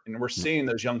hurt and we're seeing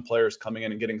those young players coming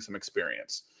in and getting some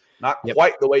experience. Not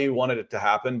quite the way you wanted it to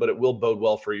happen, but it will bode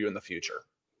well for you in the future.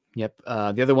 Yep.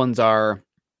 The other ones are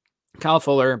Kyle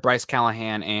Fuller, Bryce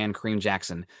Callahan, and Kareem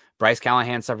Jackson. Bryce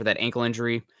Callahan suffered that ankle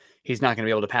injury. He's not going to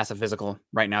be able to pass a physical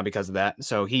right now because of that.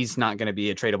 So he's not going to be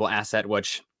a tradable asset,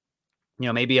 which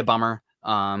may be a bummer.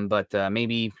 But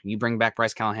maybe you bring back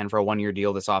Bryce Callahan for a 1-year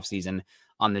deal this offseason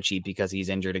on the cheap because he's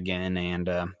injured again.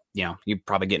 And, you're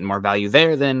probably getting more value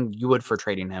there than you would for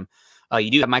trading him. You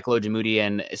do have Michael Ojemudia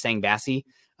and Sang Bassi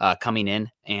coming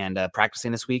in and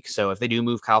practicing this week. So if they do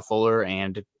move Kyle Fuller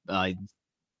and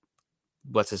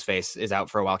what's his face is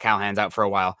out for a while, Callahan's out for a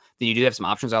while, then you do have some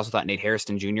options. I also thought Nate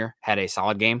Hairston Jr. had a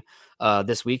solid game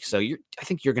this week. So I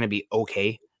think you're going to be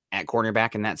okay at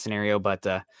cornerback in that scenario, but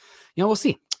we'll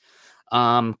see.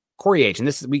 Corey H, and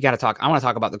this we got to talk. I want to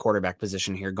talk about the quarterback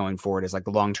position here going forward as like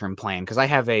the long-term plan. Cause I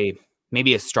have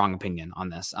maybe a strong opinion on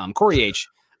this. Corey H,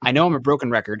 I know I'm a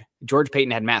broken record. George Payton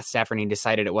had Matt Stafford and he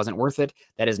decided it wasn't worth it.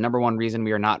 That is number one reason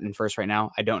we are not in first right now.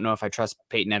 I don't know if I trust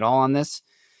Payton at all on this.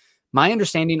 My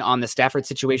understanding on the Stafford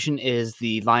situation is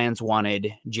the Lions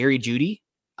wanted Jerry Jeudy,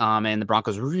 and the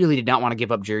Broncos really did not want to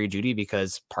give up Jerry Jeudy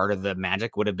because part of the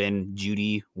magic would have been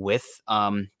Jeudy with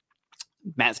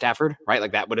Matt Stafford, right?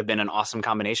 Like that would have been an awesome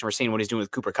combination. We're seeing what he's doing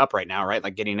with Cooper Kupp right now, right?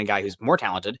 Like getting a guy who's more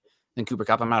talented than Cooper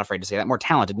Kupp. I'm not afraid to say that. More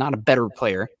talented, not a better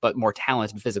player, but more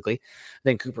talented physically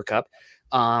than Cooper Kupp.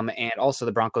 And also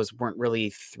the Broncos weren't really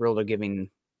thrilled of giving,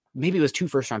 maybe it was 2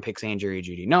 first-round picks and Jerry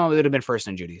Jeudy. No, it would have been first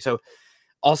and Jeudy. So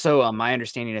also my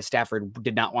understanding is Stafford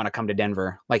did not want to come to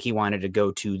Denver, like he wanted to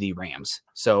go to the Rams.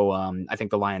 So I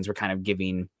think the Lions were kind of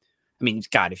giving, I mean,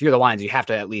 God, if you're the Lions, you have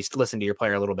to at least listen to your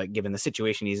player a little bit, given the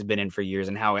situation he's been in for years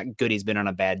and how good he's been on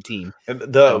a bad team.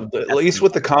 And at least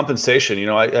with the compensation, you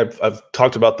know, I've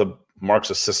talked about the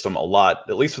Marxist system a lot.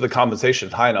 At least with the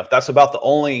compensation high enough, that's about the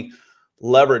only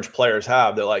leverage players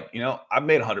have. They're like, you know, I've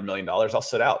made $100 million. I'll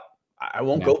sit out. I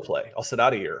won't go play. I'll sit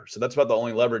out a year. So that's about the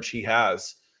only leverage he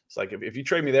has. It's like, if you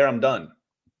trade me there, I'm done.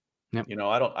 Yep. You know,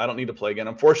 I don't need to play again.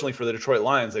 Unfortunately for the Detroit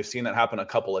Lions, they've seen that happen a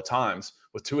couple of times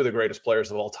with 2 of the greatest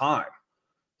players of all time.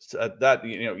 So that,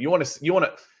 you know, you want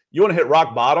to hit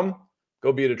rock bottom,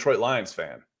 go be a Detroit Lions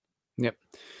fan. Yep.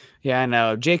 Yeah,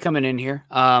 and Jay coming in here.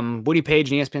 Woody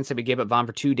Page and ESPN said we gave up Von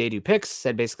for 2 day 2 picks,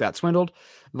 said basically got swindled.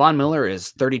 Von Miller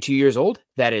is 32 years old.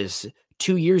 That is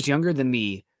 2 years younger than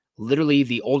literally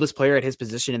the oldest player at his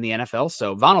position in the NFL.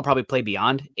 So Von will probably play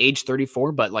beyond age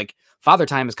 34, but like father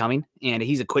time is coming, and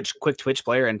he's a quick twitch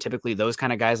player. And typically those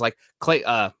kind of guys like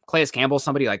Calais Campbell,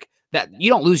 somebody like that,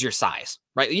 you don't lose your size,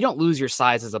 right? You don't lose your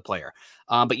size as a player,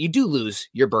 but you do lose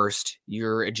your burst,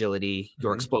 your agility,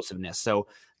 your explosiveness. So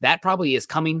that probably is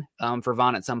coming for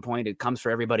Von at some point. It comes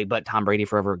for everybody but Tom Brady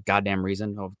for every goddamn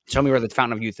reason. Oh, show me where the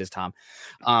fountain of youth is, Tom.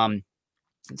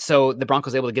 So the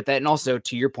Broncos able to get that. And also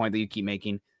to your point that you keep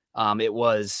making, it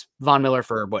was Von Miller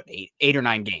for what, eight or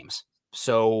 9 games.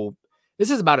 So this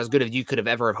is about as good as you could have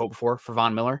ever hoped for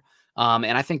Von Miller.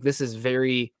 And I think this is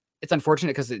it's unfortunate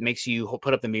because it makes you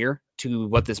put up the mirror to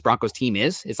what this Broncos team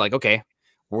is. It's like, okay,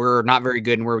 we're not very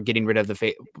good and we're getting rid of the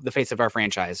face of our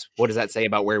franchise. What does that say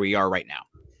about where we are right now?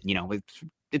 You know,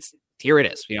 it's here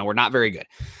it is. You know, we're not very good.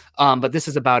 But this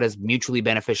is about as mutually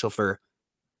beneficial for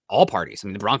all parties. I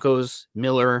mean, the Broncos,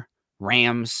 Miller,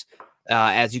 Rams,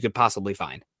 as you could possibly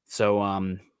find. So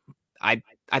I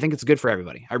think it's good for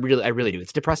everybody. I really do.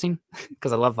 It's depressing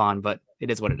because I love Von, but it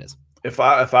is what it is. If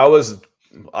I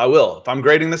will. If I'm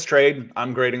grading this trade,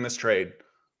 I'm grading this trade.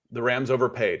 The Rams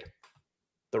overpaid.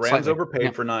 The Rams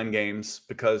overpaid for 9 games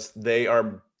because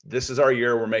this is our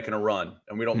year. We're making a run,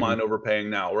 and we don't mind overpaying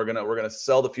now. We're gonna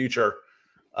sell the future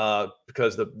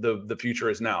because the future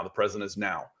is now. The present is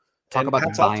now. Talk about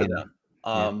the buy-in. To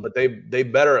them. But they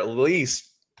better at least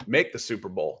make the Super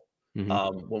Bowl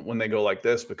when they go like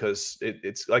this, because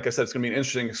it's like I said, it's gonna be an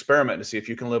interesting experiment to see if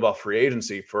you can live off free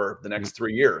agency for the next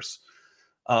 3 years.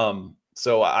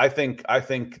 So I think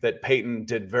that Peyton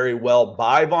did very well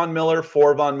by Von Miller,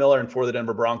 for Von Miller, and for the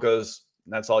Denver Broncos.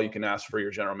 And that's all you can ask for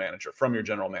your general manager, from your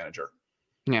general manager.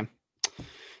 Yeah,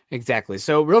 exactly.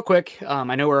 So real quick,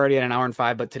 I know we're already at 1 hour and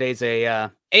 5, but today's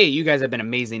you guys have been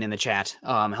amazing in the chat,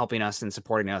 helping us and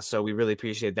supporting us. So we really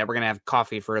appreciate that. We're going to have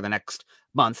coffee for the next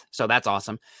month. So that's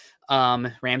awesome.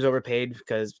 Rams overpaid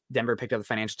because Denver picked up the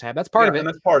financial tab. That's part of it. And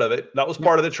that's part of it. That was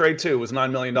part of the trade too. Was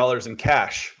 $9 million in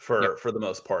cash for the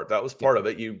most part. That was part of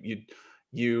it.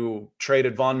 You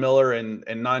traded Von Miller and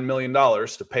 $9 million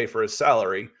to pay for his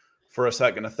salary for a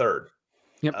second, a third.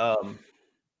 Yep.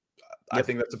 I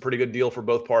think that's a pretty good deal for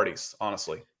both parties,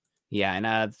 honestly. Yeah,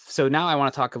 and so now I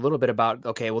want to talk a little bit about,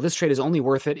 okay, well, this trade is only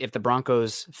worth it if the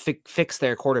Broncos fix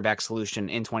their quarterback solution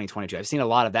in 2022. I've seen a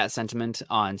lot of that sentiment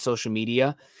on social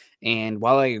media, and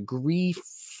while I agree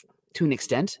to an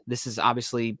extent, this is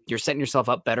obviously, you're setting yourself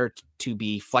up better to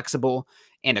be flexible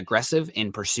and aggressive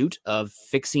in pursuit of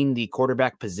fixing the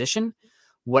quarterback position.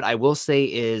 What I will say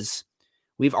is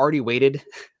we've already waited,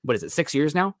 6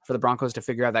 years now for the Broncos to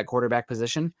figure out that quarterback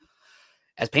position.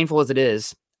 As painful as it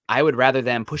is, I would rather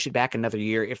them push it back another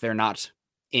year if they're not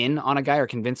in on a guy or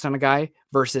convinced on a guy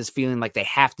versus feeling like they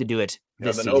have to do it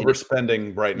this season.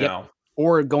 Overspending right now.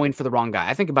 Or going for the wrong guy.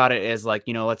 I think about it as like,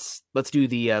 let's do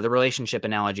the relationship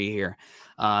analogy here.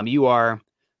 You are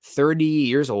 30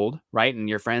 years old, right? And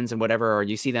your friends and whatever, or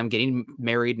you see them getting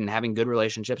married and having good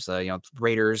relationships,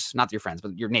 Raiders, not your friends,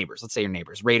 but your neighbors. Let's say your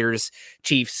neighbors, Raiders,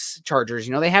 Chiefs, Chargers,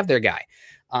 they have their guy.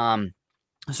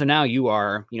 So now you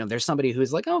are, there's somebody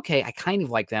who's like, okay, I kind of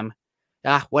like them.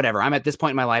 Whatever. I'm at this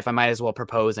point in my life. I might as well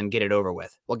propose and get it over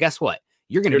with. Well, guess what?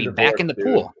 You're going to be back in the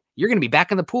pool. You're going to be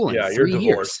back in the pool in 3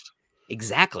 years.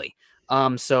 Exactly.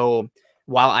 So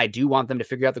while I do want them to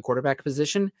figure out the quarterback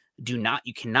position,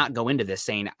 you cannot go into this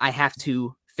saying I have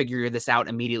to figure this out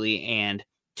immediately and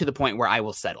to the point where I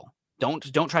will settle. Don't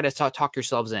try to talk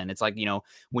yourselves in. It's like,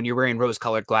 when you're wearing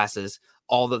rose-colored glasses,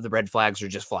 all of the red flags are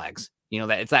just flags.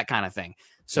 That it's that kind of thing.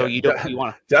 So you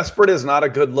want to. Desperate is not a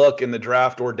good look in the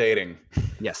draft or dating.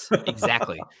 Yes,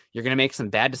 exactly. You're going to make some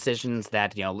bad decisions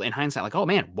that, in hindsight, like, oh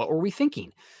man, what were we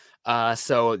thinking?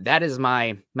 So that is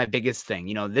my biggest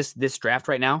thing. This draft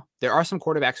right now, there are some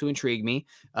quarterbacks who intrigue me.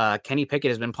 Kenny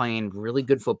Pickett has been playing really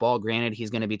good football. Granted, he's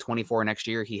going to be 24 next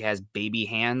year. He has baby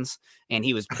hands and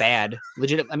he was bad.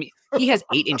 Legit. I mean, he has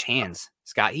 8-inch hands,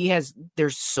 Scott. They're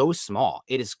so small.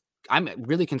 I'm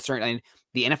really concerned. I mean,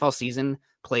 the NFL season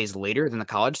plays later than the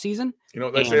college season. You know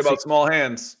what they say about small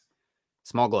hands?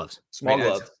 Small gloves. Small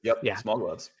gloves. Yep. Yeah. Small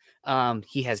gloves.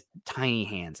 He has tiny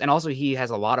hands, and also he has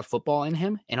a lot of football in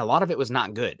him, and a lot of it was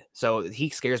not good. So he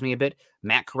scares me a bit.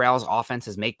 Matt Corral's offense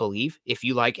is make believe. If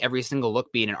you like every single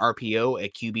look being an RPO, a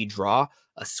QB draw,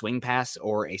 a swing pass,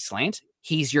 or a slant,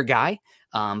 he's your guy.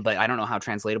 But I don't know how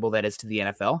translatable that is to the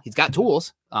NFL. He's got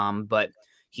tools, but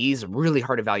he's really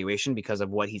hard evaluation because of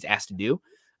what he's asked to do.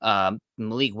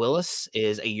 Malik Willis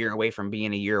is a year away from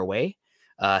being a year away.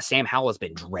 Sam Howell has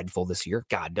been dreadful this year.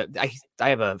 God, I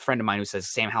have a friend of mine who says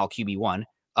Sam Howell QB1.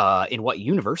 In what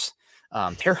universe?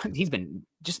 He's been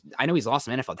I know he's lost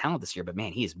some NFL talent this year, but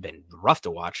man, he's been rough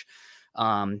to watch.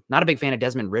 Not a big fan of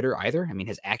Desmond Ridder either. I mean,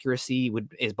 his accuracy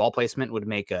his ball placement would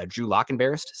make Drew Lock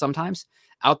embarrassed sometimes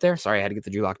out there. Sorry, I had to get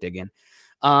the Drew Lock dig in.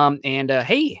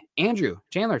 Hey, Andrew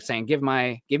Chandler saying, give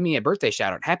me a birthday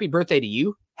shout out. Happy birthday to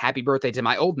you. Happy birthday to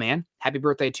my old man. Happy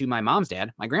birthday to my mom's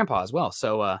dad, my grandpa as well.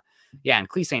 So, yeah. And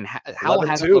Clee saying Howell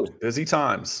hasn't looked busy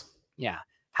times. Yeah.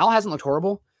 Howell hasn't looked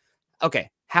horrible. Okay.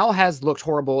 Howell has looked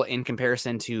horrible in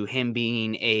comparison to him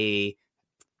being a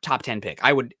top 10 pick.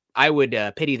 I would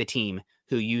pity the team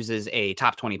who uses a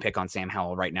top 20 pick on Sam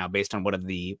Howell right now, based on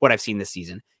what I've seen this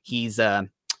season. He's a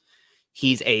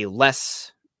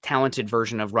less talented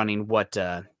version of running what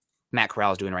Matt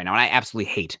Corral is doing right now. And I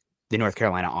absolutely hate the North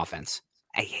Carolina offense.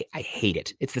 I hate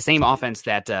it. It's the same offense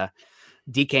that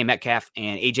DK Metcalf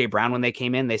and AJ Brown, when they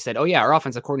came in, they said, oh yeah, our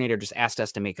offensive coordinator just asked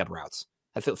us to make up routes.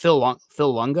 Phil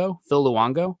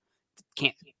Luongo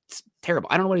it's terrible.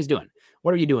 I don't know what he's doing.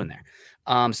 What are you doing there?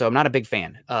 So I'm not a big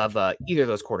fan of either of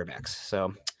those quarterbacks.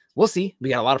 So we'll see. We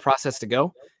got a lot of process to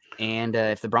go. And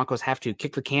if the Broncos have to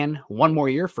kick the can one more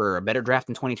year for a better draft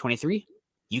in 2023,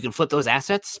 you can flip those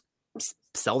assets,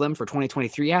 sell them for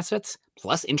 2023 assets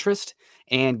plus interest,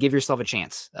 and give yourself a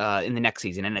chance in the next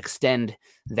season and extend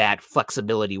that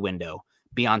flexibility window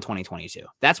beyond 2022.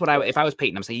 That's what if I was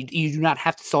Peyton, I'm saying you do not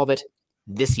have to solve it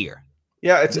this year.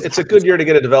 Yeah, it's a good year to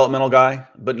get a developmental guy,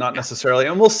 but not necessarily.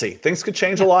 And we'll see. Things could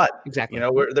change a lot. Exactly.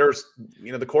 There's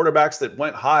the quarterbacks that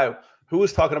went high. Who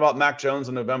was talking about Mac Jones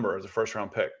in November as a first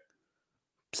round pick?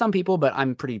 Some people, but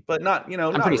I'm pretty. But not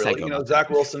not pretty really. Zach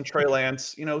Wilson, Trey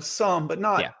Lance. Some, but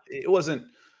not. Yeah. It wasn't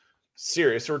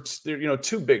serious. Or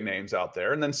two big names out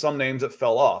there, and then some names that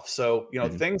fell off. So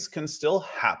things can still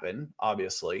happen,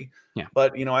 obviously. Yeah.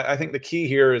 But I think the key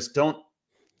here is don't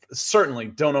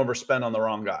overspend on the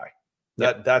wrong guy.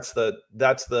 That's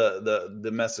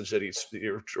the message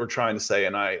that we're trying to say,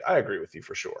 and I agree with you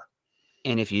for sure.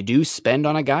 And if you do spend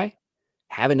on a guy,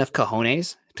 have enough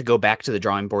cojones to go back to the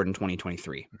drawing board in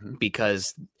 2023,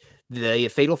 because the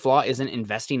fatal flaw isn't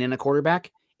investing in a quarterback.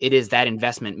 It is that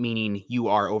investment, meaning you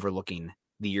are overlooking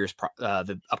the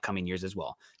upcoming years as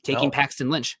well. Taking Paxton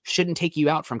Lynch shouldn't take you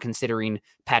out from considering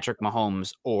Patrick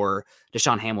Mahomes or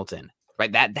Deshaun Hamilton.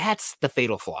 Right, that's the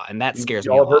fatal flaw, and that scares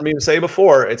me. Y'all heard me say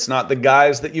before, it's not the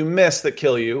guys that you miss that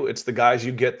kill you; it's the guys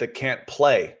you get that can't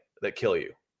play that kill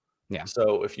you. Yeah.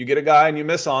 So if you get a guy and you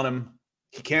miss on him,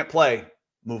 he can't play.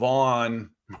 Move on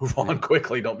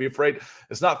quickly. Don't be afraid.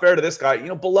 It's not fair to this guy.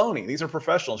 Baloney. These are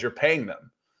professionals. You're paying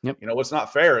them. Yep. What's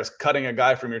not fair is cutting a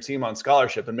guy from your team on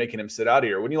scholarship and making him sit out a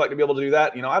year. Wouldn't you like to be able to do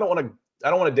that? I don't want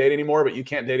to date anymore, but you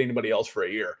can't date anybody else for a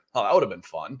year. Oh, that would have been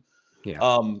fun.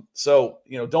 Yeah. So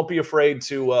don't be afraid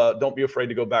to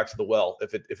go back to the well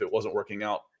if it wasn't working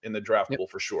out in the draft pool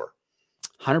for sure.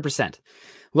 100%.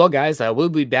 Well, guys, we'll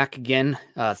be back again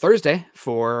Thursday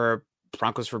for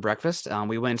Broncos for Breakfast.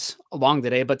 We went long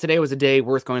today, but today was a day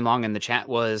worth going long, and the chat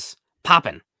was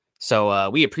popping. So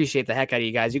we appreciate the heck out of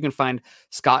you guys. You can find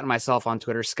Scott and myself on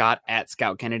Twitter, Scott at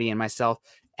Scout Kennedy, and myself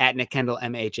at Nick Kendall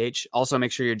MHH. Also,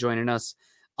 make sure you're joining us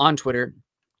on Twitter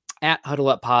at Huddle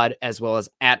Up Pod, as well as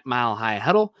at Mile High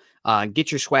Huddle.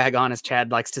 Get your swag on, as Chad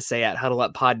likes to say, at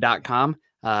huddleuppod.com.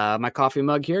 My coffee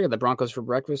mug here, the Broncos for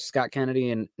Breakfast, Scott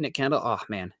Kennedy and Nick Kendall. Oh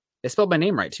man, they spelled my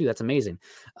name right too. That's amazing.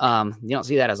 You don't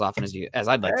see that as often as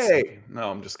I'd like to see.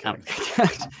 No, I'm just kidding.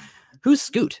 Who's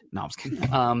Scoot? No, I'm just kidding.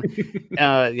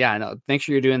 Yeah, no. Make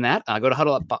sure you're doing that. Go to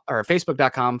Huddle Up or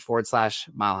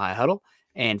Facebook.com/Mile High Huddle.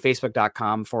 and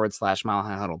facebook.com/Mile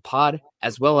High Huddle pod,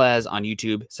 as well as on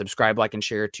YouTube. Subscribe, like, and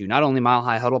share to not only Mile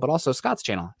High Huddle, but also Scott's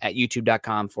channel at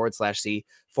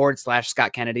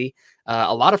youtube.com/C/Scott Kennedy.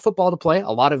 A lot of football to play, a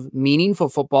lot of meaningful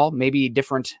football, maybe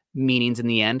different meanings in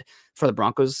the end for the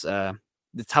Broncos. The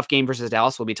tough game versus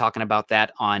Dallas, we'll be talking about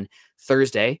that on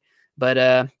Thursday.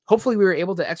 But hopefully we were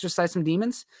able to exercise some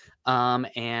demons.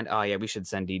 And we should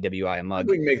send DWI a mug.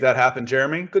 We can make that happen,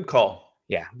 Jeremy. Good call.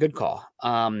 Yeah, good call.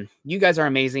 You guys are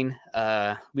amazing.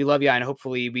 We love you, and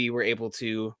hopefully we were able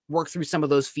to work through some of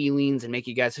those feelings and make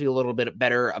you guys feel a little bit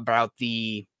better about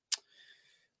the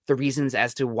reasons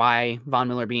as to why Von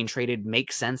Miller being traded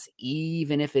makes sense,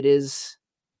 even if it is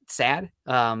sad.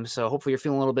 So hopefully you're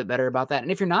feeling a little bit better about that.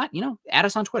 And if you're not, add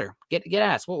us on Twitter. Get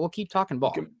at us. We'll keep talking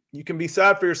ball. You can be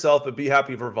sad for yourself, but be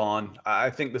happy for Von. I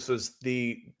think this was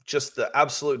just the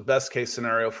absolute best case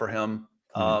scenario for him.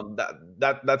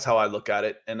 That's how I look at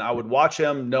it. And I would watch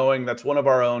him knowing that's one of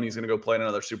our own. He's going to go play in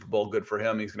another Super Bowl. Good for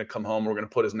him. He's going to come home. We're going to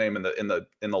put his name in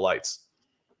the lights.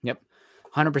 Yep.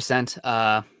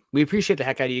 100%. We appreciate the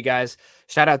heck out of you guys.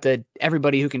 Shout out to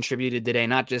everybody who contributed today,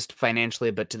 not just financially,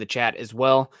 but to the chat as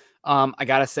well. I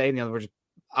got to say, we're just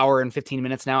hour and 15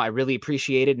 minutes now. I really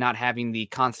appreciated not having the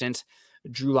constant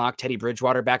Drew Lock, Teddy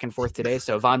Bridgewater back and forth today.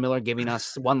 So Von Miller giving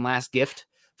us one last gift.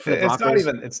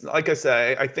 It's like I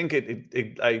said, I think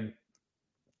I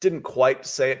didn't quite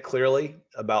say it clearly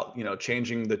about,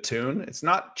 changing the tune. It's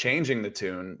not changing the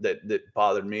tune that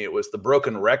bothered me. It was the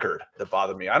broken record that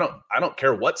bothered me. I don't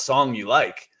care what song you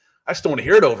like. I just don't want to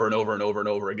hear it over and over and over and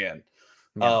over again.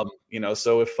 Yeah.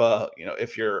 So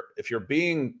if you're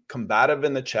being combative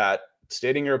in the chat,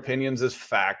 stating your opinions as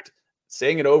fact,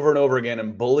 saying it over and over again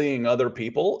and bullying other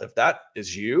people, if that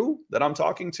is you that I'm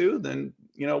talking to, then,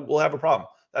 we'll have a problem.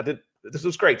 This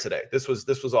was great today. This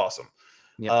was awesome.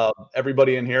 Yep.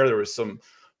 Everybody in here, there was some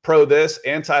pro this,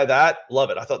 anti that. Love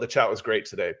it. I thought the chat was great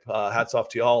today. Hats off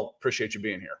to y'all. Appreciate you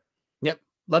being here. Yep.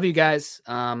 Love you guys.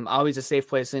 Always a safe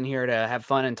place in here to have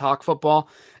fun and talk football.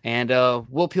 And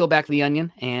we'll peel back the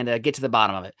onion and get to the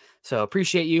bottom of it. So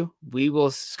appreciate you.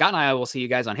 Scott and I will see you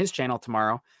guys on his channel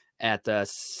tomorrow at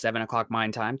 7 o'clock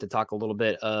mine time to talk a little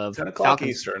bit of 10 o'clock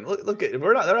Falcons. Eastern. Look,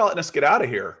 they're not letting us get out of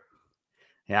here.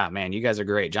 Yeah, man, you guys are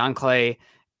great. John Clay,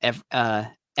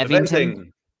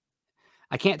 Evington.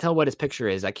 I can't tell what his picture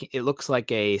is. It looks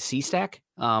like a sea stack,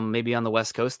 maybe on the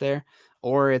West Coast there,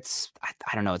 or it's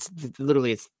I don't know.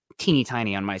 It's teeny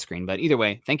tiny on my screen. But either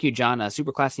way, thank you, John. A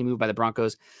super classy move by the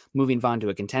Broncos, moving Von to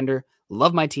a contender.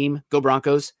 Love my team. Go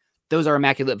Broncos. Those are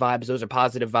immaculate vibes. Those are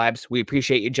positive vibes. We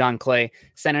appreciate you, John Clay,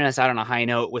 sending us out on a high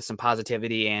note with some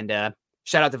positivity. And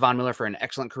shout out to Von Miller for an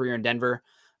excellent career in Denver.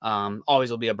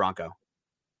 Always will be a Bronco.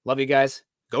 Love you guys.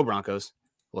 Go Broncos.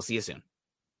 We'll see you soon.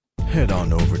 Head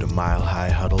on over to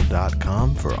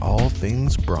milehighhuddle.com for all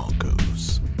things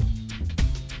Broncos.